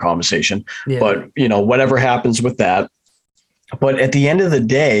whole nother conversation, but whatever happens with that. But at the end of the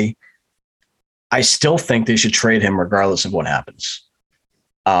day, I still think they should trade him regardless of what happens.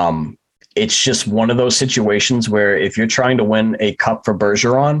 It's just one of those situations where if you're trying to win a cup for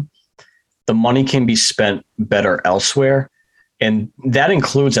Bergeron, the money can be spent better elsewhere. And that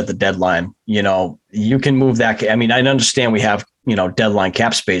includes at the deadline. You can move that. I mean, I understand we have, deadline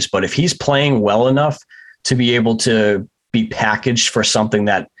cap space, but if he's playing well enough to be able to be packaged for something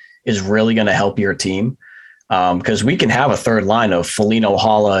that is really going to help your team. Because we can have a third line of Foligno,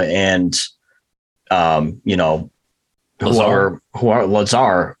 Hala, and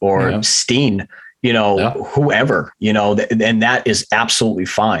Lazar or Steen, whoever, and that is absolutely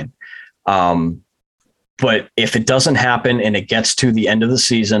fine. But if it doesn't happen and it gets to the end of the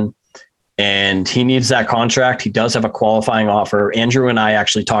season and he needs that contract, he does have a qualifying offer. Andrew and I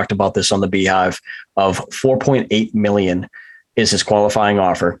actually talked about this on the Beehive of $4.8 million is his qualifying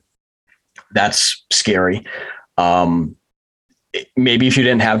offer. That's scary. Maybe if you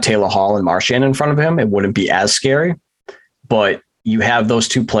didn't have Taylor Hall and Marchand in front of him, it wouldn't be as scary, but you have those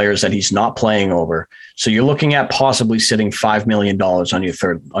two players that he's not playing over. So you're looking at possibly sitting $5 million on your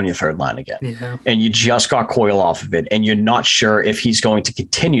third line again. Yeah. And you just got Coyle off of it. And you're not sure if he's going to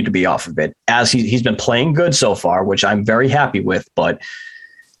continue to be off of it as he's been playing good so far, which I'm very happy with, but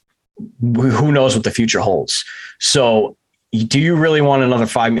who knows what the future holds. So do you really want another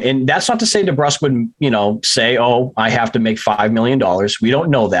 $5 million? And that's not to say DeBrusk would, say, oh, I have to make $5 million. We don't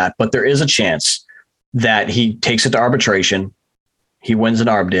know that, but there is a chance that he takes it to arbitration. He wins an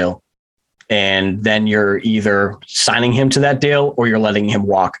arb deal, and then you're either signing him to that deal or you're letting him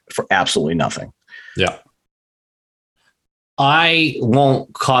walk for absolutely nothing. Yeah. I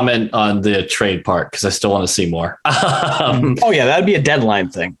won't comment on the trade part because I still want to see more. That'd be a deadline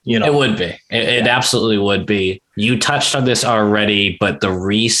thing. It would be. It absolutely would be. You touched on this already, but the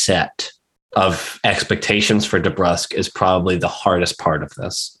reset of expectations for DeBrusk is probably the hardest part of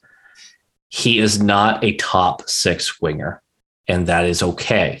this. He is not a top 6 winger, and that is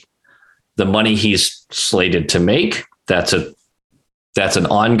okay. The money he's slated to make, that's an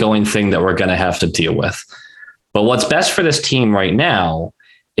ongoing thing that we're going to have to deal with. But what's best for this team right now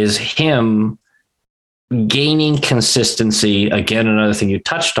is him gaining consistency. Again, another thing you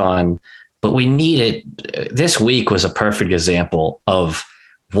touched on, but we need it. This week was a perfect example of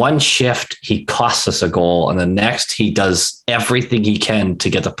one shift, he costs us a goal, and the next he does everything he can to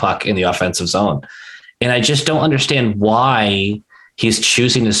get the puck in the offensive zone. And I just don't understand why he's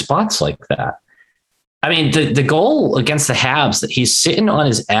choosing his spots like that. I mean, the goal against the Habs, that he's sitting on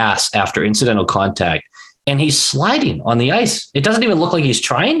his ass after incidental contact, and he's sliding on the ice. It doesn't even look like he's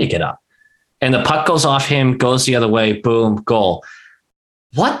trying to get up. And the puck goes off him, goes the other way, boom, goal.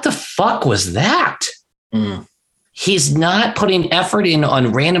 What the fuck was that? He's not putting effort in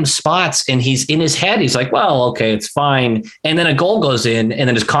on random spots, and he's in his head. He's like, well, okay, it's fine. And then a goal goes in, and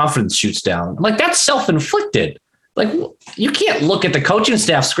then his confidence shoots down. I'm like, that's self-inflicted. Like, you can't look at the coaching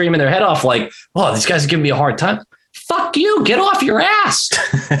staff screaming their head off like, oh, these guys are giving me a hard time. Fuck you. Get off your ass.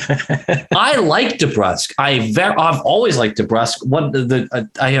 I like DeBrusk. I've always liked DeBrusk.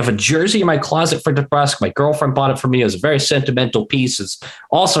 I have a jersey in my closet for DeBrusk. My girlfriend bought it for me. It was a very sentimental piece. It's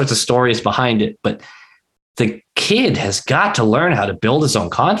all sorts of stories behind it. But the kid has got to learn how to build his own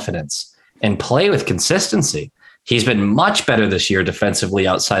confidence and play with consistency. He's been much better this year defensively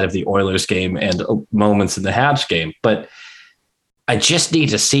outside of the Oilers game and moments in the Habs game. But I just need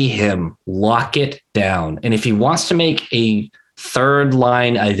to see him lock it down. And if he wants to make a third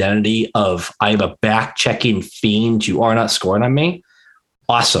line identity of I'm a back checking fiend, you are not scoring on me,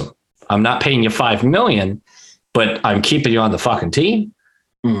 awesome. I'm not paying you $5 million, but I'm keeping you on the fucking team.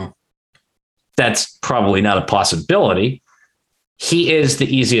 That's probably not a possibility. He is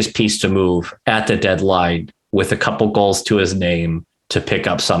the easiest piece to move at the deadline with a couple goals to his name to pick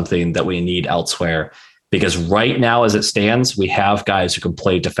up something that we need elsewhere. Because right now, as it stands, we have guys who can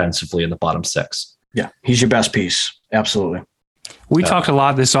play defensively in the bottom 6. Yeah, he's your best piece. Absolutely. We talked a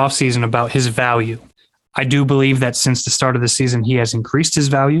lot this offseason about his value. I do believe that since the start of the season, he has increased his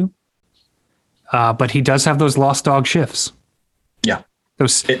value. But he does have those lost dog shifts. Yeah.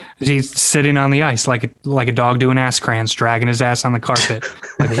 He's sitting on the ice like a dog doing ass crans, dragging his ass on the carpet.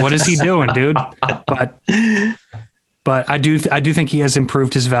 Like, what is he doing, dude? But I do think he has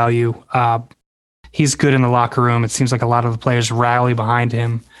improved his value. He's good in the locker room. It seems like a lot of the players rally behind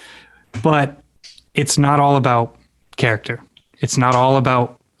him, but it's not all about character. It's not all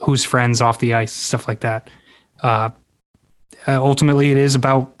about who's friends off the ice, stuff like that. Ultimately, it is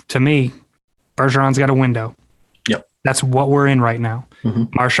about, to me, Bergeron's got a window. Yep. That's what we're in right now.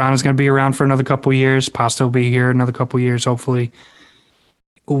 Mm-hmm. Marchand is going to be around for another couple of years. Pasta will be here another couple of years, hopefully.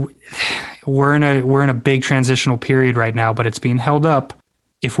 We're in a big transitional period right now, but it's being held up.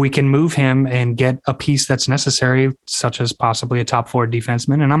 If we can move him and get a piece that's necessary, such as possibly a top 4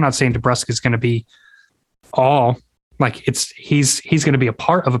 defenseman, and I'm not saying DeBrusk is going to be all, like, he's going to be a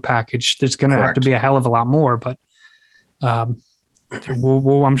part of a package. There's going to have to be a hell of a lot more, but I'm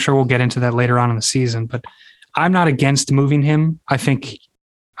sure we'll get into that later on in the season. But I'm not against moving him. I think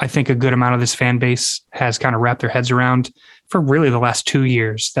a good amount of this fan base has kind of wrapped their heads around for really the last 2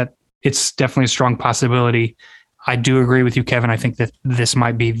 years that it's definitely a strong possibility. I do agree with you, Kevin. I think that this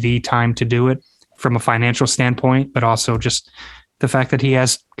might be the time to do it from a financial standpoint, but also just the fact that he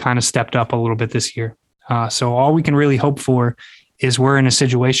has kind of stepped up a little bit this year. So all we can really hope for is we're in a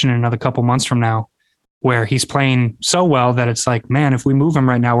situation in another couple months from now where he's playing so well that it's like, man, if we move him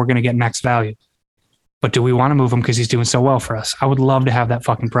right now, we're going to get max value. But do we want to move him because he's doing so well for us? I would love to have that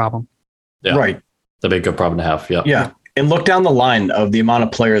fucking problem. Yeah. Right. That'd be a good problem to have. Yeah. Yeah. And look down the line of the amount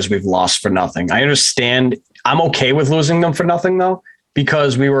of players we've lost for nothing. I understand. I'm okay with losing them for nothing, though,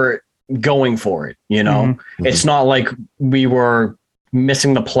 because we were going for it. You know, It's not like we were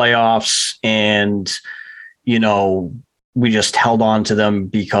missing the playoffs and, you know, we just held on to them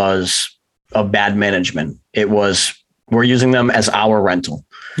because of bad management. It was, we're using them as our rental.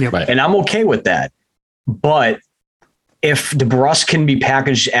 Yep. Right. And I'm okay with that. But if DeBrusk can be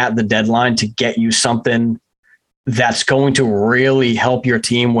packaged at the deadline to get you something that's going to really help your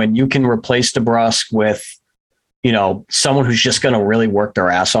team, when you can replace DeBrusk with, you know, someone who's just going to really work their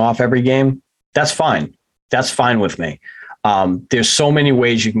ass off every game, that's fine. That's fine with me. There's so many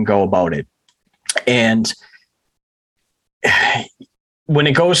ways you can go about it. And when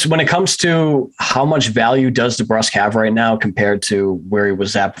it comes to how much value does DeBrusk have right now compared to where he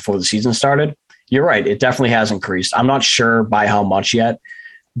was at before the season started, you're right. It definitely has increased. I'm not sure by how much yet,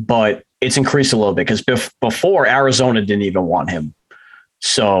 but it's increased a little bit because before Arizona didn't even want him.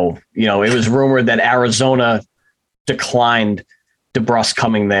 So, you know, it was rumored that Arizona declined DeBrusk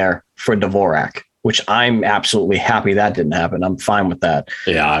coming there for Dvorak, which I'm absolutely happy that didn't happen. I'm fine with that.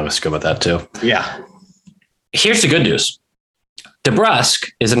 Yeah, I was good with that too. Yeah. Here's the good news.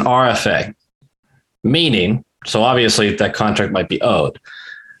 DeBrusk is an RFA, meaning, so obviously that contract might be owed.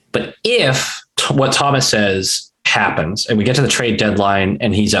 But if what Thomas says happens and we get to the trade deadline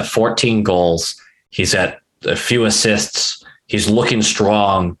and he's at 14 goals, he's at a few assists, he's looking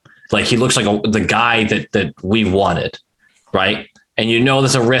strong, like he looks like the guy that we wanted, right? And you know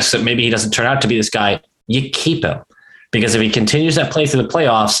there's a risk that maybe he doesn't turn out to be this guy, you keep him. Because if he continues that play through the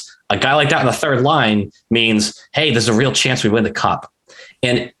playoffs, a guy like that in the third line means, hey, there's a real chance we win the cup.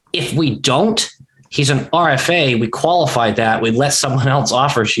 And if we don't, he's an RFA. We qualified that. We let someone else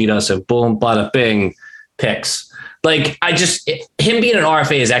offer sheet us and boom, bada bing, picks. Like him being an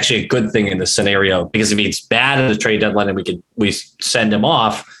RFA is actually a good thing in this scenario because if he's bad at the trade deadline and we send him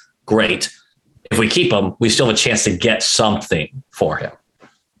off, great. If we keep him, we still have a chance to get something for him.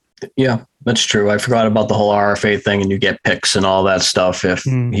 Yeah, that's true. I forgot about the whole RFA thing and you get picks and all that stuff. If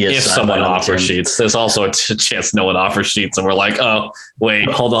someone offers sheets, there's also a chance no one offers sheets and we're like, oh, wait,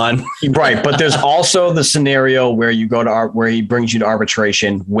 hold on. Right. But there's also the scenario where you go to where he brings you to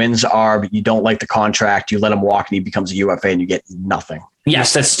arbitration, wins ARB, you don't like the contract, you let him walk and he becomes a UFA and you get nothing.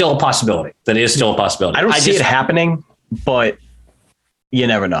 Yes, that's still a possibility. That is still a possibility. I don't see it happening, but you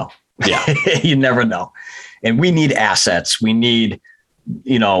never know. Yeah. You never know. And we need assets. We need,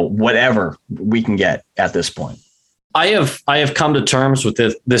 you know, whatever we can get at this point. I have come to terms with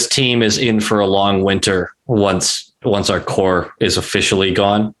this. This team is in for a long winter once our core is officially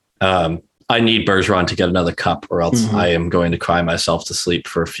gone. I need Bergeron to get another cup or else I am going to cry myself to sleep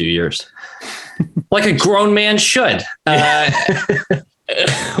for a few years. Like a grown man should.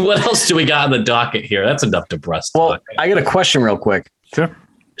 What else do we got on the docket here? That's enough to breast. Well, I got a question real quick. Sure.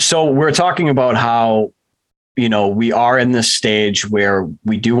 So we're talking about how, you know, we are in this stage where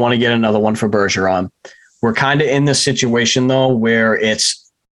we do want to get another one for Bergeron. We're kind of in this situation though, where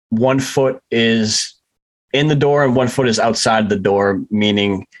it's 1 foot is in the door and 1 foot is outside the door.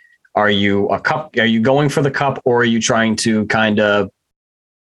 Meaning, are you going for the cup or are you trying to kind of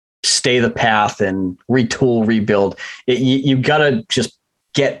stay the path and retool, rebuild? You got to just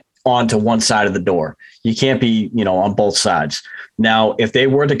get onto one side of the door. You can't be, you know, on both sides. Now, if they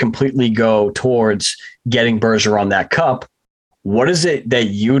were to completely go towards getting Bergeron that cup, what is it that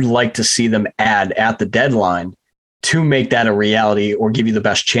you'd like to see them add at the deadline to make that a reality or give you the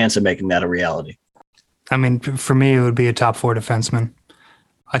best chance of making that a reality? I mean, for me, it would be a top 4 defenseman.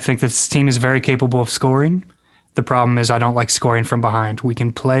 I think this team is very capable of scoring. The problem is I don't like scoring from behind. We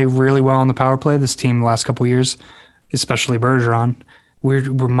can play really well on the power play. This team the last couple of years, especially Bergeron, we're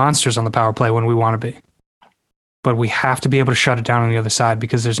monsters on the power play when we want to be. But we have to be able to shut it down on the other side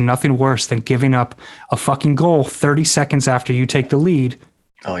because there's nothing worse than giving up a fucking goal 30 seconds after you take the lead.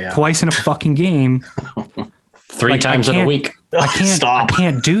 Oh yeah. Twice in a fucking game. 3 times in a week. I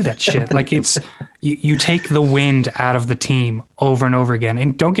can't do that shit. Like it's you take the wind out of the team over and over again.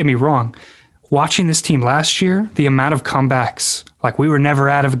 And don't get me wrong, watching this team last year, the amount of comebacks, like we were never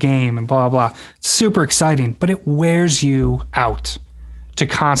out of a game and blah, blah, super exciting, but it wears you out to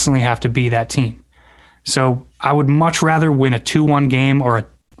constantly have to be that team. So I would much rather win a 2-1 game or a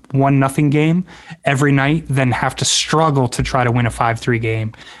 1-0 game every night than have to struggle to try to win a 5-3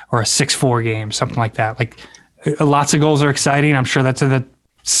 game or a 6-4 game, something like that. Like, lots of goals are exciting. I'm sure that's in the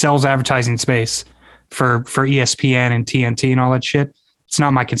sells advertising space for ESPN and TNT and all that shit. It's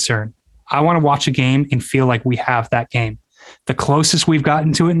not my concern. I want to watch a game and feel like we have that game. The closest we've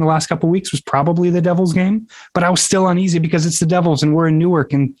gotten to it in the last couple of weeks was probably the Devils game, but I was still uneasy because it's the Devils and we're in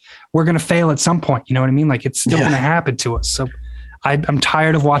Newark and we're going to fail at some point. You know what I mean? Like, it's still going to happen to us. So I'm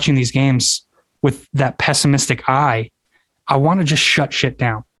tired of watching these games with that pessimistic eye. I want to just shut shit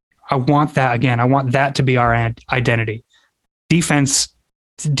down. I want that again. I want that to be our identity. Defense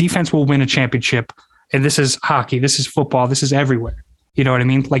will win a championship. And this is hockey. This is football. This is everywhere. You know what I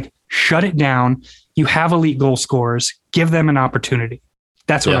mean? Like, shut it down. You have elite goal scorers. Give them an opportunity.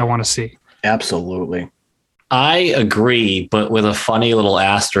 That's what I want to see. Absolutely. I agree, but with a funny little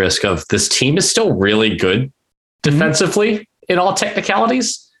asterisk of this team is still really good defensively in all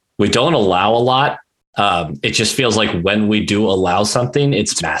technicalities. We don't allow a lot. It just feels like when we do allow something,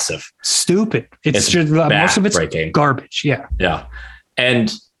 it's massive. Stupid. It's just most of it's garbage. Yeah. Yeah.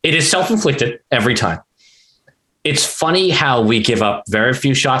 And it is self-inflicted every time. It's funny how we give up very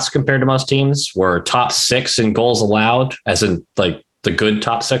few shots compared to most teams. We're top 6 in goals allowed, as in like the good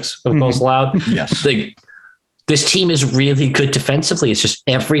top 6 of goals allowed. Yes. This team is really good defensively. It's just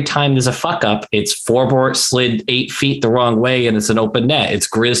every time there's a fuck up, it's Forbort slid 8 feet the wrong way and it's an open net. It's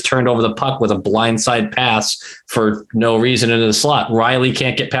Grizz turned over the puck with a blindside pass for no reason into the slot. Riley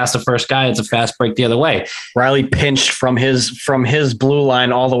can't get past the first guy. It's a fast break the other way. Riley pinched from his blue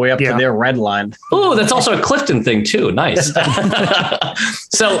line all the way up to their red line. Oh, that's also a Clifton thing too. Nice.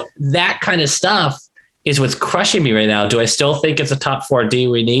 So that kind of stuff is what's crushing me right now. Do I still think it's a top 4 D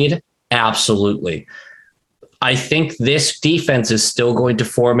we need? Absolutely. I think this defense is still going to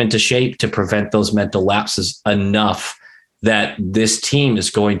form into shape to prevent those mental lapses enough that this team is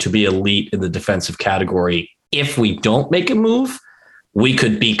going to be elite in the defensive category. If we don't make a move, we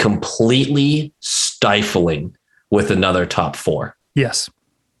could be completely stifling with another top 4. Yes.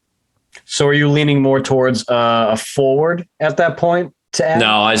 So are you leaning more towards a forward at that point to add?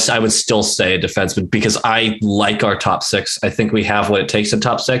 No, I would still say a defenseman because I like our top 6. I think we have what it takes in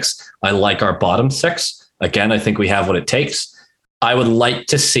top 6. I like our bottom 6. Again, I think we have what it takes. I would like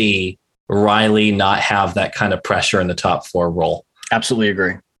to see Riley not have that kind of pressure in the top 4 role. Absolutely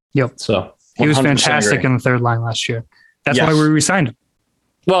agree. Yep. So he was fantastic in the third line last year. That's why we re-signed him.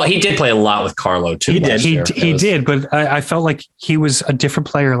 Well, he did play a lot with Carlo too. He did, but I felt like he was a different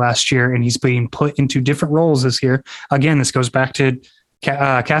player last year, and he's being put into different roles this year. Again, this goes back to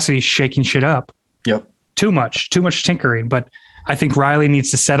Cassidy shaking shit up. Yep. Too much tinkering. But I think Riley needs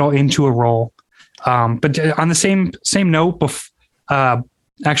to settle into a role. But on the same note,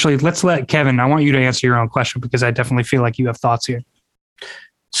 actually, let's let Kevin. I want you to answer your own question because I definitely feel like you have thoughts here.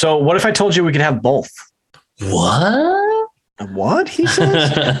 So, what if I told you we could have both? What he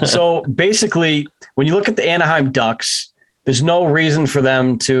says? So basically, when you look at the Anaheim Ducks, there's no reason for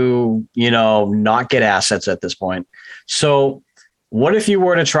them to, not get assets at this point. So, what if you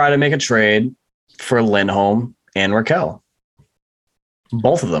were to try to make a trade for Lindholm and Raquel?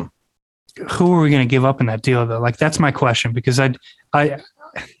 Both of them. Who are we going to give up in that deal, though? Like, that's my question, because I'm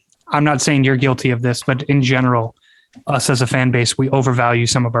not saying you're guilty of this, but in general, us as a fan base, we overvalue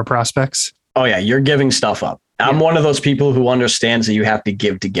some of our prospects. Oh yeah, you're giving stuff up. I'm one of those people who understands that you have to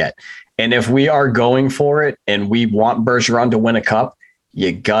give to get. And if we are going for it and we want Bergeron to win a cup,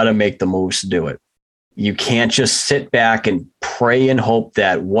 you got to make the moves to do it. You can't just sit back and pray and hope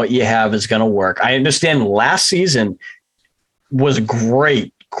that what you have is going to work. I understand last season was a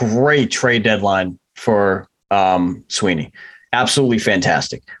great trade deadline for Sweeney. Absolutely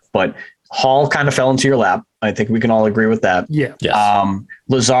fantastic. But Hall kind of fell into your lap. I think we can all agree with that. Yeah. Yes.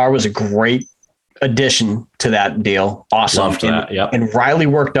 Lazar was a great addition to that deal. Awesome. Loved that. Yep. And Riley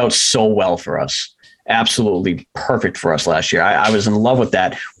worked out so well for us. Absolutely perfect for us last year. I was in love with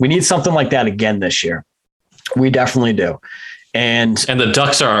that. We need something like that again this year. We definitely do. And the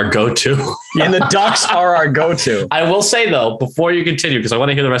Ducks are our go-to. And the Ducks are our go-to. I will say, though, before you continue, because I want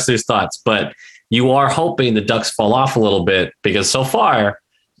to hear the rest of these thoughts, but you are hoping the Ducks fall off a little bit because so far,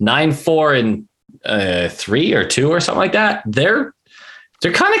 9-4 and 3 or 2 or something like that, they're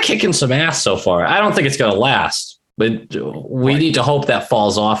kind of kicking some ass so far. I don't think it's going to last, but we need to hope that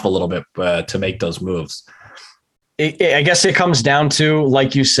falls off a little bit to make those moves. I guess it comes down to,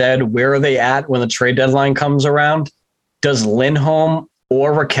 like you said, where are they at when the trade deadline comes around? Does Lindholm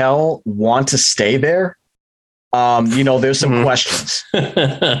or Raquel want to stay there? There's some questions.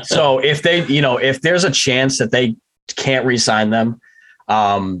 So if they, if there's a chance that they can't re-sign them,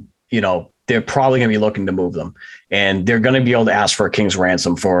 they're probably going to be looking to move them, and they're going to be able to ask for a king's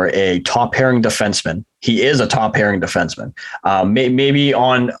ransom for a top pairing defenseman. He is a top pairing defenseman. Maybe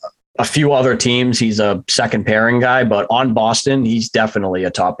on a few other teams, he's a second pairing guy, but on Boston, he's definitely a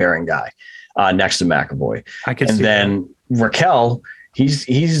top pairing guy next to McAvoy. And then Raquel,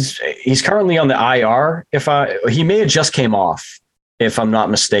 he's currently on the IR. He may have just came off, if I'm not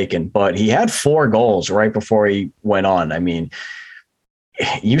mistaken, but he had 4 goals right before he went on. I mean,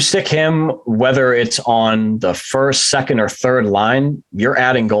 you stick him, whether it's on the first, second, or third line, you're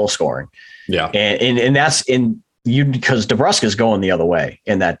adding goal scoring. Yeah. And that's because DeBrusk is going the other way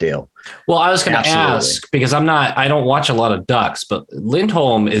in that deal. Well, I was going to ask, because I don't watch a lot of Ducks, but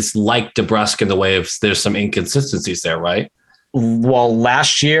Lindholm is like DeBrusk in the way of there's some inconsistencies there, right? Well,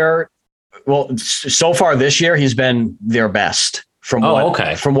 so far this year, he's been their best from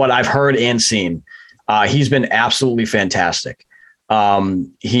what I've heard and seen. He's been absolutely fantastic.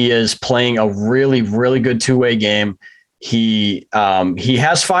 He is playing a really, really good two-way game. He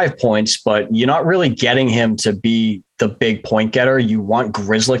has 5 points, but you're not really getting him to be the big point getter. You want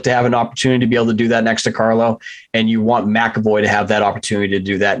Grzelcyk to have an opportunity to be able to do that next to Carlo, and you want McAvoy to have that opportunity to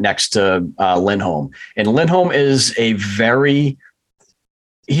do that next to Lindholm. And Lindholm is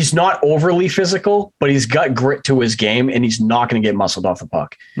he's not overly physical, but he's got grit to his game, and he's not going to get muscled off the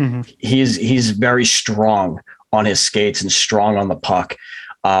puck. Mm-hmm. He's very strong on his skates and strong on the puck.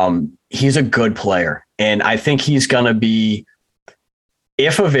 He's a good player. And I think he's going to be,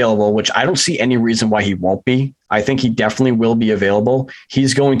 if available, which I don't see any reason why he won't be. I think he definitely will be available.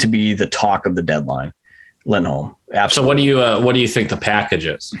 He's going to be the talk of the deadline, Lindholm. Absolutely. So what do you think the package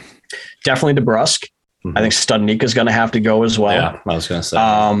is? Definitely DeBrusk. Mm-hmm. I think Studnicka is going to have to go as well. Yeah, I was going to say.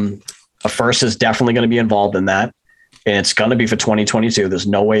 A first is definitely going to be involved in that. And it's going to be for 2022. There's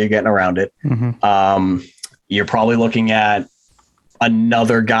no way you're getting around it. Mm-hmm. You're probably looking at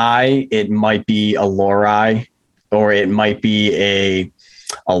another guy. It might be a Lorai, or it might be a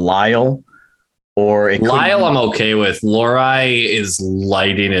Lyle, or Lyle. I'm okay with. Lorai is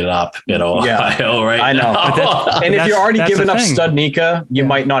lighting it up in Ohio right I know. now. And if you're already giving up Studnicka, you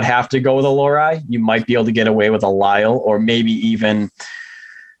might not have to go with a Lorai. You might be able to get away with a Lyle, or maybe even.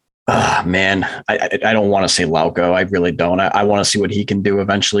 I don't want to say Lauko. I really don't. I want to see what he can do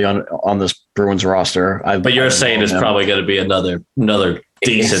eventually on this Bruins roster. But you're saying it's probably going to be another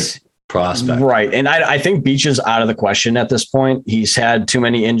decent prospect. Right. And I think Beach is out of the question at this point. He's had too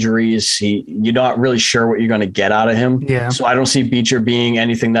many injuries. You're not really sure what you're going to get out of him. Yeah. So I don't see Beecher being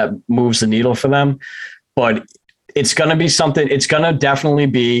anything that moves the needle for them. But it's going to be something. It's going to definitely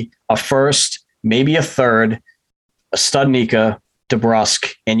be a first, maybe a third, a Studnicka,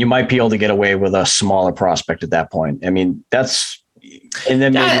 DeBrusk, and you might be able to get away with a smaller prospect at that point. I mean, and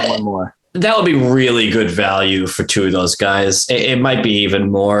then maybe one more. That would be really good value for 2 of those guys. It might be even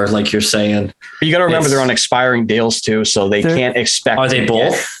more, like you're saying. But you got to remember they're on expiring deals too, so they can't expect. Are they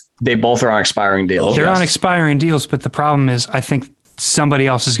both? They both are on expiring deals. They're on expiring deals, but the problem is, I think somebody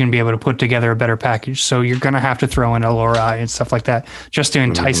else is going to be able to put together a better package. So you're going to have to throw in a Lorai and stuff like that just to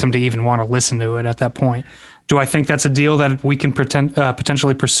entice them to even want to listen to it at that point. Do I think that's a deal that we can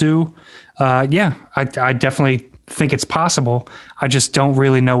potentially pursue? Yeah, I definitely think it's possible. I just don't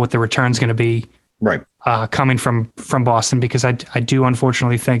really know what the return's going to be coming from Boston, because I do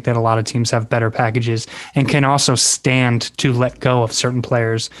unfortunately think that a lot of teams have better packages and can also stand to let go of certain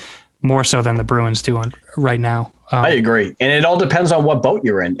players more so than the Bruins do right now. I agree. And it all depends on what boat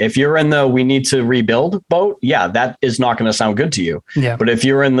you're in. If you're in the we need to rebuild boat, yeah, that is not going to sound good to you. Yeah. But if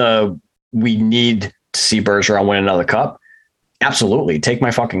you're in the we need to see Bergeron win another cup, absolutely. Take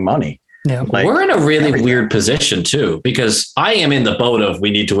my fucking money. Yeah. We're in a really weird position too, because I am in the boat of we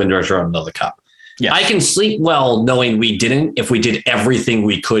need to win Bergeron another cup. Yes. I can sleep well knowing we didn't, if we did everything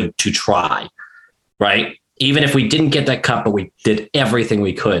we could to try, right? Even if we didn't get that cup, but we did everything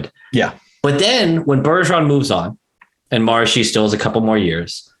we could. Yeah. But then when Bergeron moves on and Marshy still has a couple more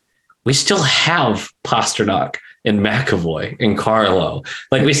years, we still have Pasternak and McAvoy and Carlo.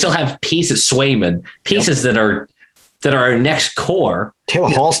 Like we still have pieces, Swayman, pieces that are our next core. Taylor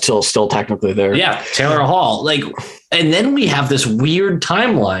Hall's still technically there. Yeah, Taylor Hall. Like, and then we have this weird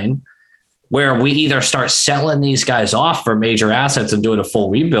timeline where we either start selling these guys off for major assets and doing a full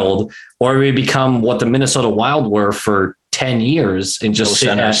rebuild, or we become what the Minnesota Wild were for 10 years and just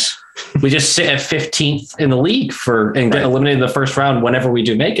sit at 15th in the league and get eliminated in the first round whenever we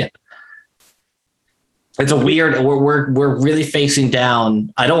do make it. It's a weird, we're really facing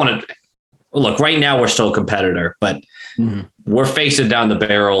down. I don't want to look right now. We're still a competitor, but we're facing down the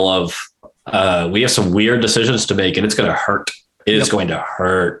barrel of, we have some weird decisions to make, and it's going to hurt. It is going to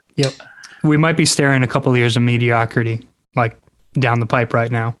hurt. Yep. We might be staring a couple of years of mediocrity, like down the pipe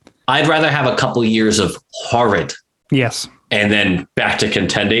right now. I'd rather have a couple years of horrid. Yes. And then back to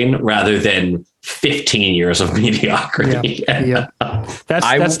contending rather than 15 years of mediocrity. Yeah.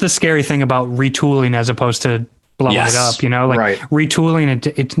 That's the scary thing about retooling as opposed to blowing it up,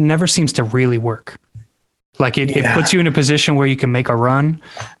 retooling, it never seems to really work. Like it puts you in a position where you can make a run,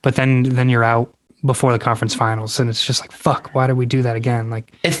 but then you're out before the conference finals. And it's just like, fuck, why did we do that again?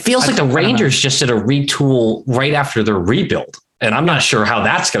 Like it feels like the Rangers just did a retool right after their rebuild. And I'm not sure how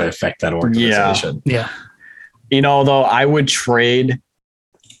that's going to affect that organization. Yeah. Though I would trade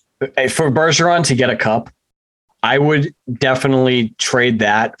for Bergeron to get a cup. I would definitely trade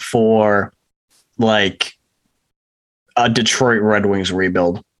that for like a Detroit Red Wings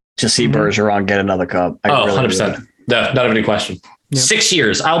rebuild to see Bergeron get another cup. Really 100%. No, not even a question. Yep. 6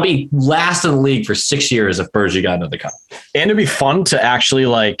 years. I'll be last in the league for 6 years if Bergie got another cup. And it'd be fun to actually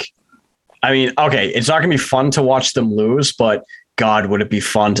it's not going to be fun to watch them lose, but God, would it be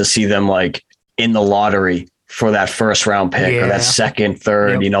fun to see them like in the lottery for that first round pick or that second,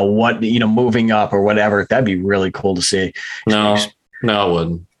 third, moving up or whatever. That'd be really cool to see. No, it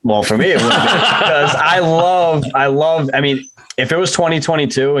wouldn't. Well, for me, it would because I love, if it was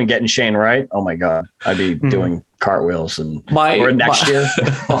 2022 and getting Shane Wright, oh my God, I'd be doing cartwheels or next year.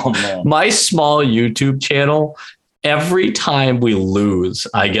 Oh man. My small YouTube channel, every time we lose,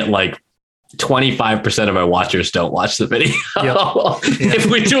 I get like 25% of my watchers don't watch the video. If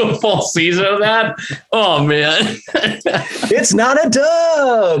we do a full season of that, oh man. It's not a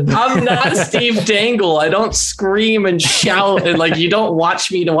dub. I'm not Steve Dangle. I don't scream and shout and like you don't watch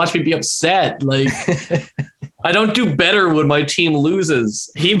me be upset. Like I don't do better when my team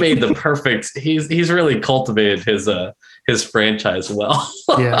loses. He made the perfect. He's really cultivated his franchise well.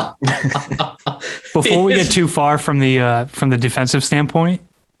 Yeah. Before we get too far from the defensive standpoint,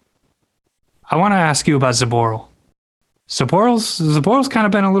 I want to ask you about Zaboral. Zaboral's kind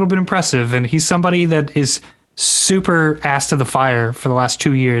of been a little bit impressive, and he's somebody that is super ass to the fire for the last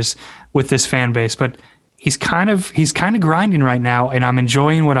 2 years with this fan base, but he's kind of grinding right now, and I'm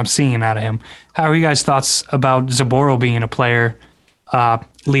enjoying what I'm seeing out of him. How are you guys' thoughts about Zaboral being a player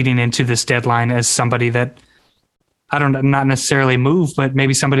leading into this deadline as somebody that not necessarily move, but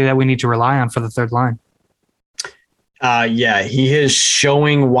maybe somebody that we need to rely on for the third line? He is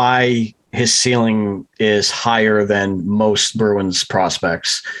showing why his ceiling is higher than most Bruins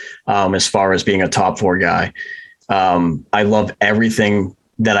prospects as far as being a top four guy. I love everything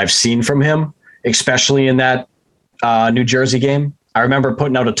that I've seen from him, especially in that New Jersey game. I remember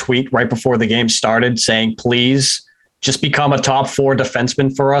putting out a tweet right before the game started saying, please just become a top four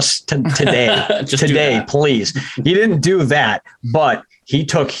defenseman for us today. Today, please. He didn't do that, but he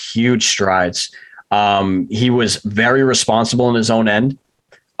took huge strides. He was very responsible in his own end.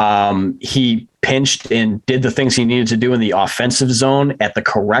 He pinched and did the things he needed to do in the offensive zone at the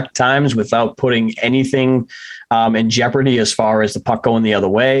correct times without putting anything in jeopardy as far as the puck going the other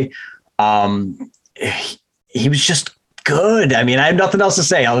way. He was just good. I have nothing else to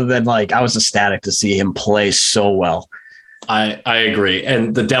say other than I was ecstatic to see him play so well. I agree.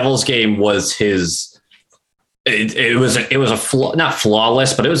 And the Devils game was his, it was not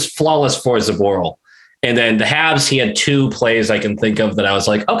flawless, but it was flawless for Zaboral. And then the Habs, he had two plays I can think of that I was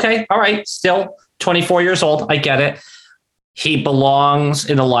like, okay, all right, still 24 years old. I get it. He belongs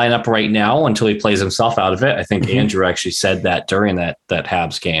in the lineup right now until he plays himself out of it. I think Andrew actually said that during that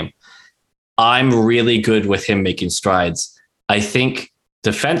Habs game. I'm really good with him making strides. I think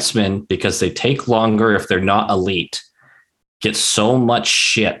defensemen, because they take longer if they're not elite, get so much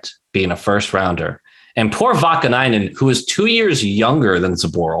shit being a first rounder. And poor Vakanainen, who is 2 years younger than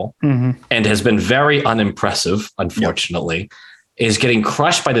Zaboral and has been very unimpressive, unfortunately, is getting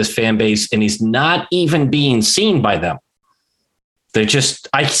crushed by this fan base, and he's not even being seen by them. I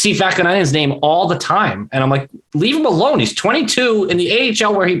see Vakanainen's name all the time, and I'm like, leave him alone. He's 22 in the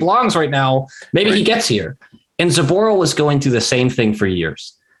AHL where he belongs right now. Maybe he gets here. And Zaboral was going through the same thing for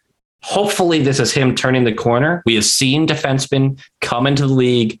years. Hopefully this is him turning the corner. We have seen defensemen come into the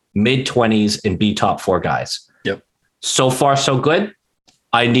league mid-20s and be top four guys. Yep. So far, so good.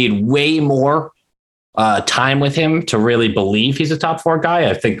 I need way more time with him to really believe he's a top four guy.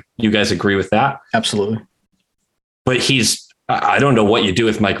 I think you guys agree with that. Absolutely. But I don't know what you do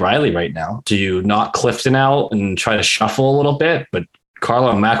with Mike Riley right now. Do you knock Clifton out and try to shuffle a little bit? But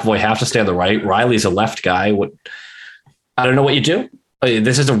Carlo and McAvoy have to stay on the right. Riley's a left guy. I don't know what you do.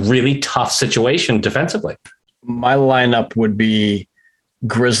 This is a really tough situation defensively. My lineup would be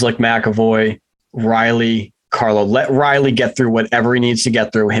Grzelcyk, McAvoy, Riley, Carlo. Let Riley get through whatever he needs to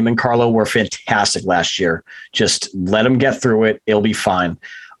get through. Him and Carlo were fantastic last year. Just let him get through it. It'll be fine.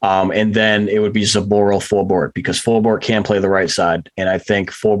 And then it would be Zboril-Forbort, because Forbort can play the right side. And I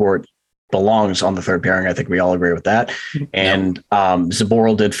think Forbort belongs on the third pairing. I think we all agree with that. And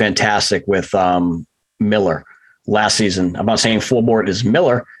Zboril did fantastic with Miller last season. I'm not saying Forbort is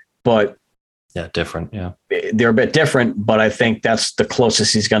Miller, but different. Yeah. They're a bit different, but I think that's the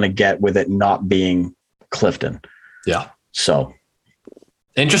closest he's going to get with it not being Clifton. Yeah. So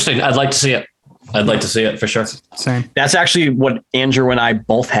interesting. I'd like to see it. I'd like to see it for sure. Same. That's actually what Andrew and I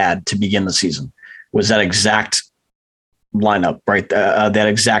both had to begin the season, was that exact lineup, right? That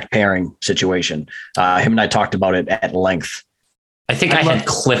exact pairing situation. Him and I talked about it at length. I think I had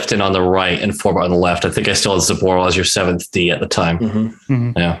Clifton on the right and Forbort on the left. I think I still had Zboril as your 7th D at the time. Mm-hmm.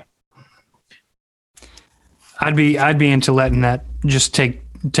 Mm-hmm. Yeah. I'd be into letting that just take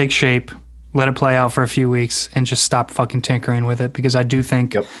shape, let it play out for a few weeks, and just stop fucking tinkering with it, because I do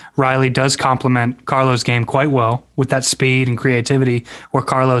think Riley does complement Carlo's game quite well with that speed and creativity, where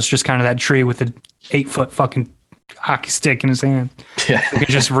Carlo's just kind of that tree with an 8-foot fucking hockey stick in his hand. Yeah. He can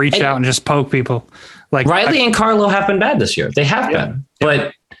just reach out and just poke people. Like Riley and Carlo have been bad this year. They have been,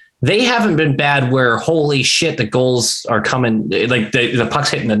 but they haven't been bad where, holy shit, the goals are coming, like the puck's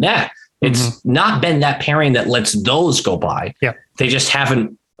hitting the net. It's not been that pairing that lets those go by. Yeah. They just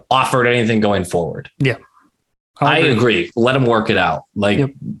haven't offered anything going forward. Yeah. I agree. Let them work it out.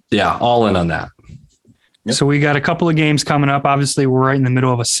 All in on that. Yep. So we got a couple of games coming up. Obviously, we're right in the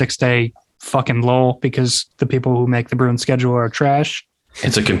middle of a 6-day fucking lull because the people who make the Bruins schedule are trash.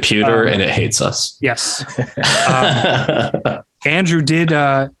 It's a computer and it hates us. Yes. Andrew did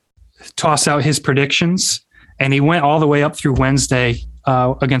toss out his predictions, and he went all the way up through Wednesday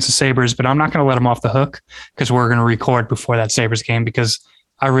against the Sabres, but I'm not going to let him off the hook because we're going to record before that Sabres game, because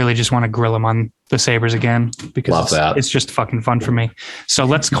I really just want to grill him on the Sabres again, because it's just fucking fun for me. So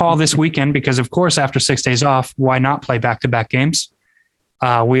let's call this weekend, because of course, after 6 days off, why not play back-to-back games?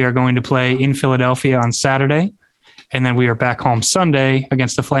 We are going to play in Philadelphia on Saturday, and then we are back home Sunday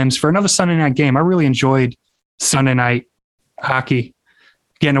against the Flames for another Sunday night game. I really enjoyed Sunday night hockey,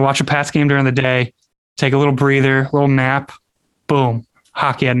 getting to watch a Pats game during the day, take a little breather, a little nap, boom,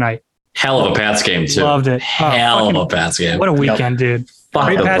 hockey at night. Hell of a Pats game too. Loved it. Hell of a Pats game. What a weekend, dude.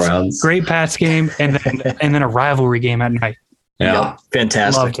 Browns. Great Pats game, and then a rivalry game at night. Yeah.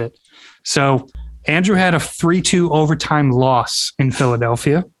 Fantastic. Loved it. So Andrew had a 3-2 overtime loss in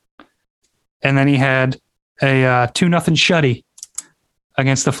Philadelphia, and then he had a 2-0 shutty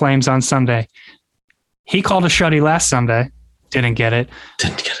against the Flames on Sunday. He called a shutty last Sunday. Didn't get it.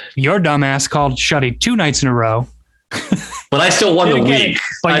 Your dumbass called shutty 2 nights in a row. But I still won the week.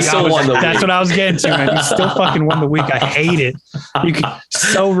 That's what I was getting to, man. You still fucking won the week. I hate it.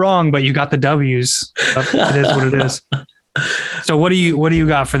 So wrong, but you got the W's. It is what it is. So what do you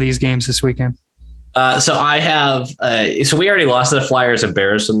got for these games this weekend? So I have. So we already lost to the Flyers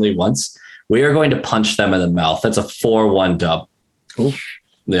embarrassingly once. We are going to punch them in the mouth. That's a 4-1 dub. Ooh.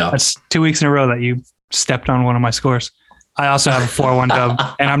 Yeah, that's 2 weeks in a row that you stepped on one of my scores. I also have a 4-1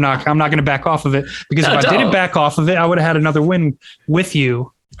 dub, and I'm not going to back off of it, because if I didn't back off of it, I would have had another win with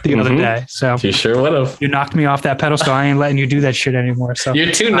you the other day. So you sure would have. You knocked me off that pedestal. I ain't letting you do that shit anymore. So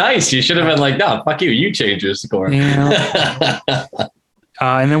you're too nice. You should have been like, no, fuck you. You change your score. Yeah.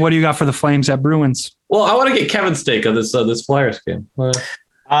 And then what do you got for the Flames at Bruins? Well, I want to get Kevin's take on this Flyers game.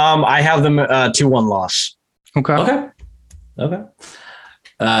 I have them 2-1 loss. Okay.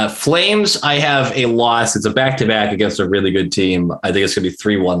 Flames, I have a loss. It's a back-to-back against a really good team. I think it's going to be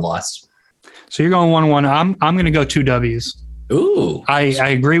 3-1 loss. So you're going 1-1. I'm going to go 2 W's. Ooh. I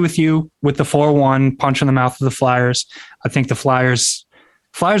agree with you with the 4-1 punch in the mouth of the Flyers. I think the Flyers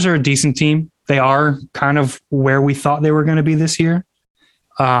are a decent team. They are kind of where we thought they were going to be this year.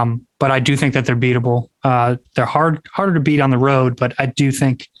 But I do think that they're beatable. They're harder to beat on the road, but I do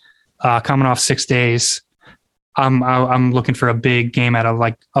think coming off 6 days, I'm looking for a big game out of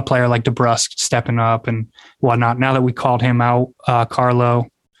like a player like DeBrusk stepping up and whatnot. Now that we called him out, Carlo,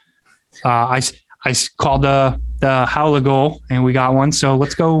 I called the Howler goal and we got one. So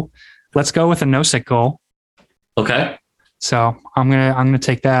let's go with a Nosek goal. Okay. So I'm gonna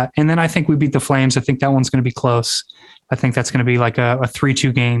take that, and then I think we beat the Flames. I think that one's gonna be close. I think that's gonna be like a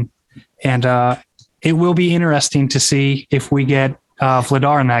 3-2 game, and it will be interesting to see if we get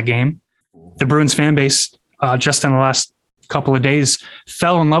Vladar in that game. The Bruins fan base just in the last couple of days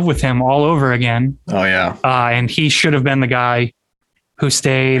fell in love with him all over again. Oh yeah. And he should have been the guy who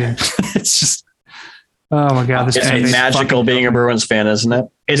stayed. It's just, oh my God. It's magical being a Bruins fan, isn't it?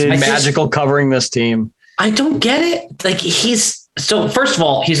 It's magical covering this team. I don't get it. Like so first of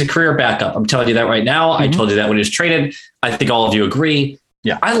all, he's a career backup. I'm telling you that right now. Mm-hmm. I told you that when he was traded. I think all of you agree.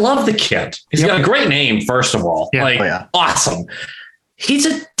 Yeah. I love the kid. He's got a great name, first of all. Yeah. Awesome. he's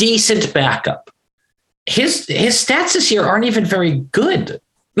a decent backup. His stats this year aren't even very good.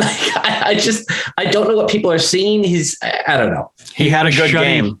 Like I don't know what people are seeing. I don't know. He had a good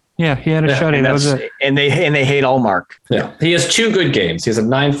game. Yeah, he had a shutout. That was and they hate Allmark. Yeah, he has 2 good games. He has a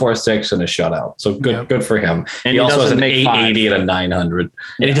 9.46 and a shutout. So good for him. And he also has an 880 and a 900,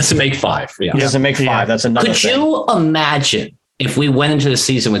 and he doesn't make 5. Yeah, he doesn't make 5. Yeah. That's another. Could you imagine if we went into the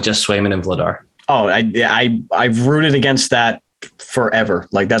season with just Swayman and Vladar? Oh, I've rooted against that forever.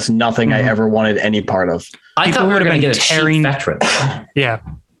 Like that's nothing I ever wanted any part of. I thought we were going to get a cheap veteran. Yeah,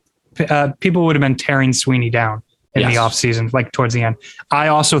 people would have been tearing Sweeney down in the offseason, like towards the end. I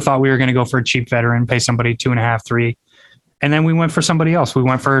also thought we were going to go for a cheap veteran, pay somebody 2.5, 3. And then we went for somebody else. We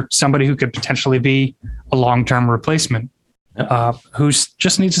went for somebody who could potentially be a long-term replacement, who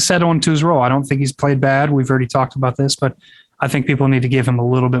just needs to settle into his role. I don't think he's played bad. We've already talked about this, but I think people need to give him a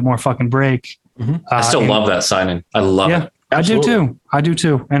little bit more fucking break. Mm-hmm. I still love that signing. I love it. Absolutely. I do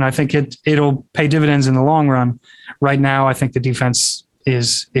too. And I think it'll pay dividends in the long run. Right now, I think the defense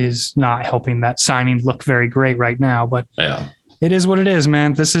is not helping that signing look very great right now, but it is what it is,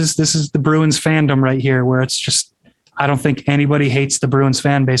 man. This is the Bruins fandom right here, where it's just, I don't think anybody hates the Bruins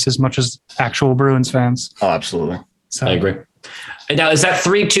fan base as much as actual Bruins fans. Oh, absolutely. So I agree. And now, is that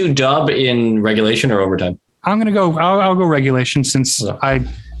 3-2 dub in regulation or overtime? I'm going to go, I'll go regulation since I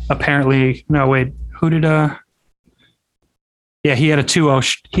apparently, no, wait, who did, yeah, he had a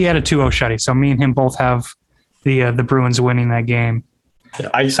 2-0 shutty. So me and him both have the Bruins winning that game. Yeah.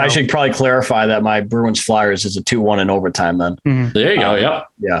 I should probably clarify that my Bruins Flyers is a 2-1 in overtime then. Mm-hmm. There you go. Yep.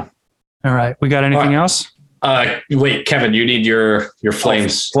 Yeah. All right. We got anything else? Wait, Kevin, you need your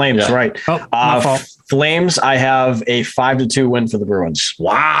Flames. Flames, right. Oh, my fault. Flames, I have a 5-2 win for the Bruins.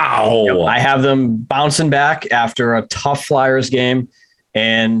 Wow. Yep. I have them bouncing back after a tough Flyers game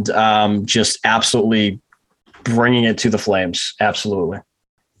and just absolutely bringing it to the Flames. Absolutely.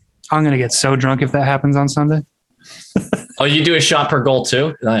 I'm going to get so drunk if that happens on Sunday. Oh, you do a shot per goal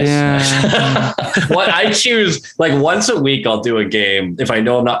too? Nice. Yeah. Nice. What I choose, like once a week, I'll do a game. If I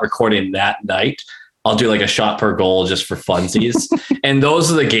know I'm not recording that night, I'll do like a shot per goal just for funsies. And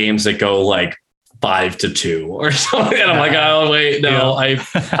those are the games that go like 5-2 or something. And I'm like, oh wait, no, I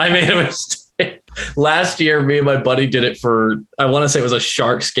made a mistake. Last year, me and my buddy did it for, I want to say it was a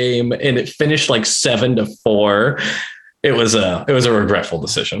Sharks game, and it finished like 7-4. It was a regretful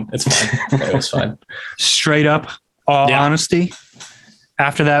decision. It's fine. It was fine. Straight up, all honesty,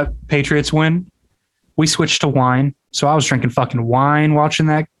 after that Patriots win, we switched to wine. So I was drinking fucking wine watching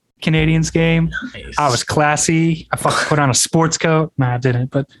that Canadiens game. Nice. I was classy. I fucking put on a sports coat. Nah, I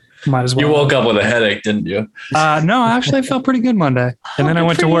didn't, but might as well. You woke up with a headache, didn't you? No, actually I felt pretty good Monday. And then I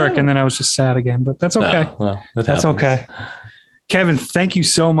went to work and then I was just sad again, but that's okay. That's okay. Kevin, thank you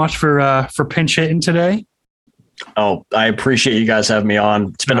so much for pinch hitting today. Oh, I appreciate you guys having me on.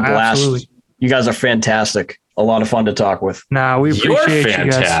 It's been a blast. Absolutely. You guys are fantastic. A lot of fun to talk with. Nah, we appreciate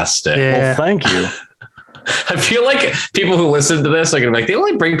you guys. Fantastic. Yeah. Well, thank you. I feel like people who listen to this are going to be like, they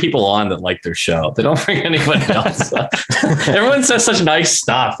only bring people on that like their show. They don't bring anybody else. Everyone says such nice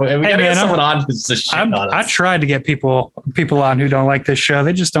stuff. We got to get someone on who's just shit on us. I tried to get people on who don't like this show.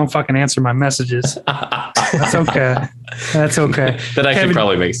 They just don't fucking answer my messages. That's okay. That's okay. That actually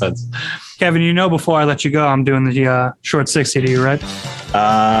probably makes sense. Kevin, before I let you go, I'm doing the short 60 to you, right?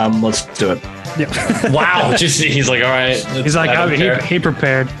 Let's do it. Yeah. Wow. He's like, all right. He's like, he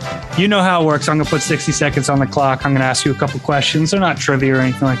prepared. You know how it works. I'm going to put 60 seconds on the clock. I'm going to ask you a couple questions. They're not trivia or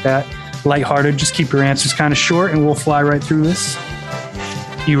anything like that. Lighthearted. Just keep your answers kind of short and we'll fly right through this.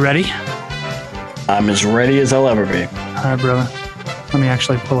 You ready? I'm as ready as I'll ever be. All right, brother. Let me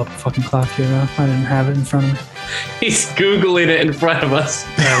actually pull up a fucking clock here, though. I didn't have it in front of me. He's Googling it in front of us.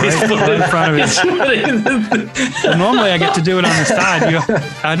 Yeah, right in front of us. Well, normally I get to do it on the side.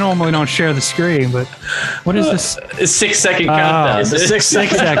 I normally don't share the screen, but what is this? A 6 second countdown. It's a 6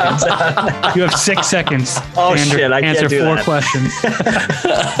 seconds. You have 6 seconds to shit, I answer can't do 4 that. questions.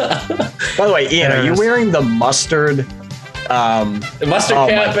 By the way, Ian, are you wearing the mustard? Mustard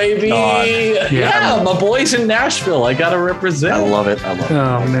cap, baby. Yeah, my boys in Nashville. I gotta represent. I love it.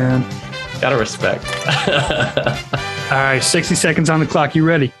 Oh man, gotta respect. All right, 60 seconds on the clock. You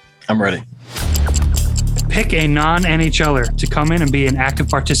ready? I'm ready. Pick a non-NHLer to come in and be an active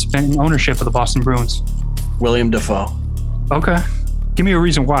participant in ownership of the Boston Bruins. William Dafoe. Okay, give me a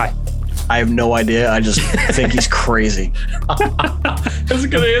reason why. I have no idea. I just think he's crazy. That's a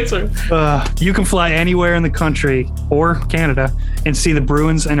good answer. You can fly anywhere in the country or Canada and see the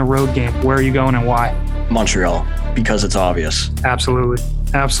Bruins in a road game. Where are you going and why? Montreal, because it's obvious. Absolutely.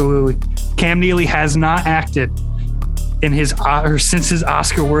 Cam Neely has not acted in his or since his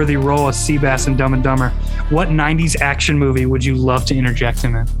Oscar-worthy role as Seabass in Dumb and Dumber, what 90s action movie would you love to interject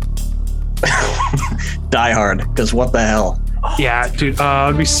him in? Die Hard, because what the hell? Yeah, dude,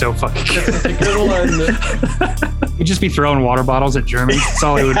 it'd be so fucking good. He'd just be throwing water bottles at Germans. That's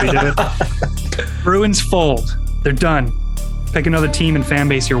all he would be doing. Bruins fold. They're done. Pick another team and fan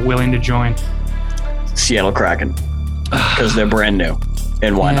base you're willing to join. Seattle Kraken, because they're brand new,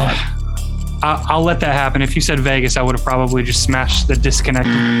 and why not? I'll let that happen. If you said Vegas, I would have probably just smashed the disconnect.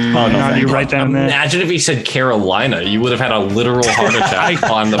 No, right then and there. Imagine if he said Carolina. You would have had a literal heart attack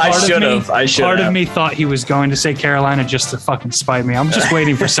on the I should have. Part of me thought he was going to say Carolina just to fucking spite me. I'm just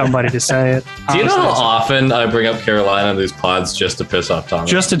waiting for somebody to say it. Do you know how often I bring up Carolina in these pods just to piss off Tom?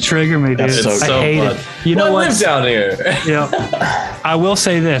 Just to trigger me, dude. That's so I hate fun. it. You know what? lives down here? Yeah. I will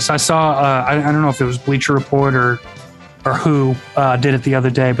say this. I saw, I don't know if it was Bleacher Report or who did it the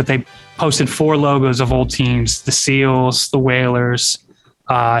other day, but they posted 4 logos of old teams: the Seals, the Whalers,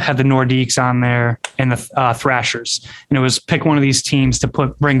 had the Nordiques on there, and the Thrashers. And it was pick one of these teams to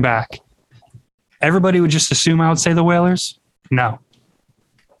bring back. Everybody would just assume I would say the Whalers. No.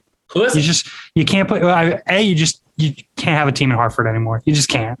 Who is it? You can't put, you can't have a team in Hartford anymore. You just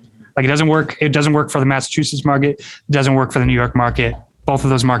can't. Like, it doesn't work. It doesn't work for the Massachusetts market. It doesn't work for the New York market. Both of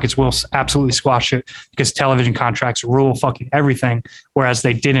those markets will absolutely squash it because television contracts rule fucking everything, whereas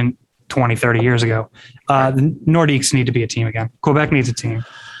they didn't 20, 30 years ago. The Nordiques need to be a team again. Quebec needs a team.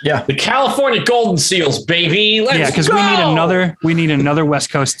 Yeah. The California Golden Seals, baby. Let's go. Because we need another West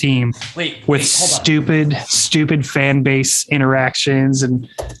Coast team with stupid fan base interactions and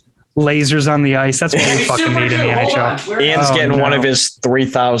lasers on the ice. That's what we fucking need in the NHL. Ian's getting one of his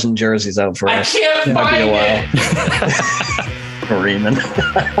 3,000 jerseys out for us. I can't find it. Freeman.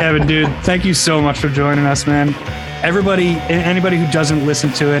 Kevin, dude, thank you so much for joining us, man. Anybody who doesn't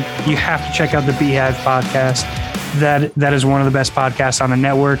listen to it, you have to check out the Beehive podcast. That is one of the best podcasts on the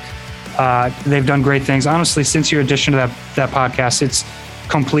network. They've done great things. Honestly, since your addition to that podcast, it's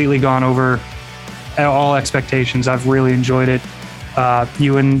completely gone over all expectations. I've really enjoyed it.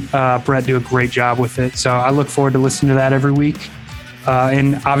 You and Brett do a great job with it. So I look forward to listening to that every week.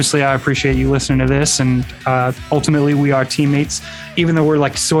 And obviously, I appreciate you listening to this. And ultimately, we are teammates. Even though we're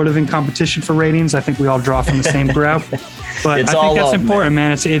like sort of in competition for ratings, I think we all draw from the same group. But I think that's important,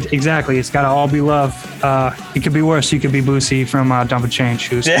 man. Exactly. It's got to all be love. It could be worse. You could be Boosie from Dump and Change,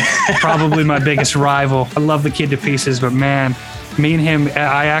 who's probably my biggest rival. I love the kid to pieces, but man, me and him,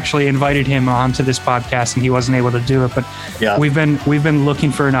 I actually invited him onto this podcast and he wasn't able to do it. But we've been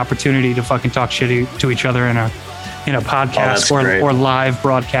looking for an opportunity to fucking talk shit to each other in a podcast or live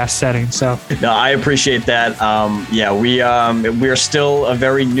broadcast setting. So no, I appreciate that. We are still a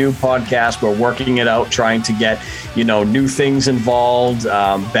very new podcast. We're working it out, trying to get new things involved,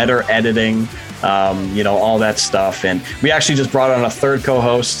 better editing, all that stuff. And we actually just brought on a third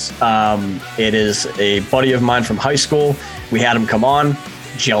co-host. It is a buddy of mine from high school. We had him come on,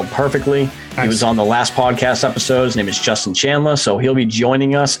 gelled perfectly. Nice. He was on the last podcast episode. His name is Justin Chandler, so he'll be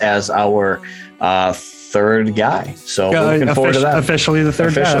joining us as our third guy. So looking forward to that. Officially the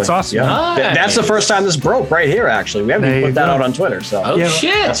third guy. That's awesome. Yeah. Nice. That's the first time this broke right here, actually. We haven't even put that out on Twitter. So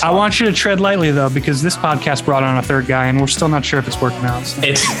shit. I want you to tread lightly though, because this podcast brought on a third guy and we're still not sure if it's working out. So.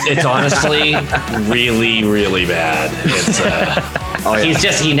 It's honestly really, really bad.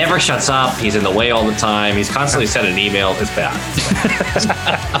 It's he never shuts up. He's in the way all the time. He's constantly sending emails. It's bad.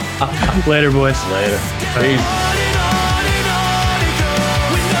 Later, boys. Later. Peace.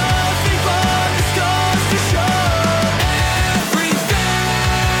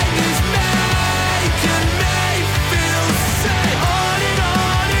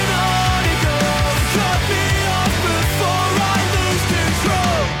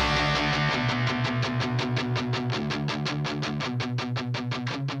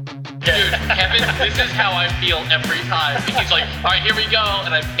 Kevin, this is how I feel every time. He's like, all right, here we go.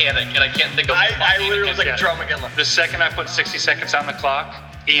 And I panic and I can't think of I literally was like drumming again. The second I put 60 seconds on the clock,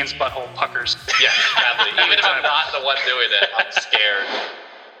 Ian's butthole puckers. Yeah, exactly. Even if I'm not the one doing it, I'm scared.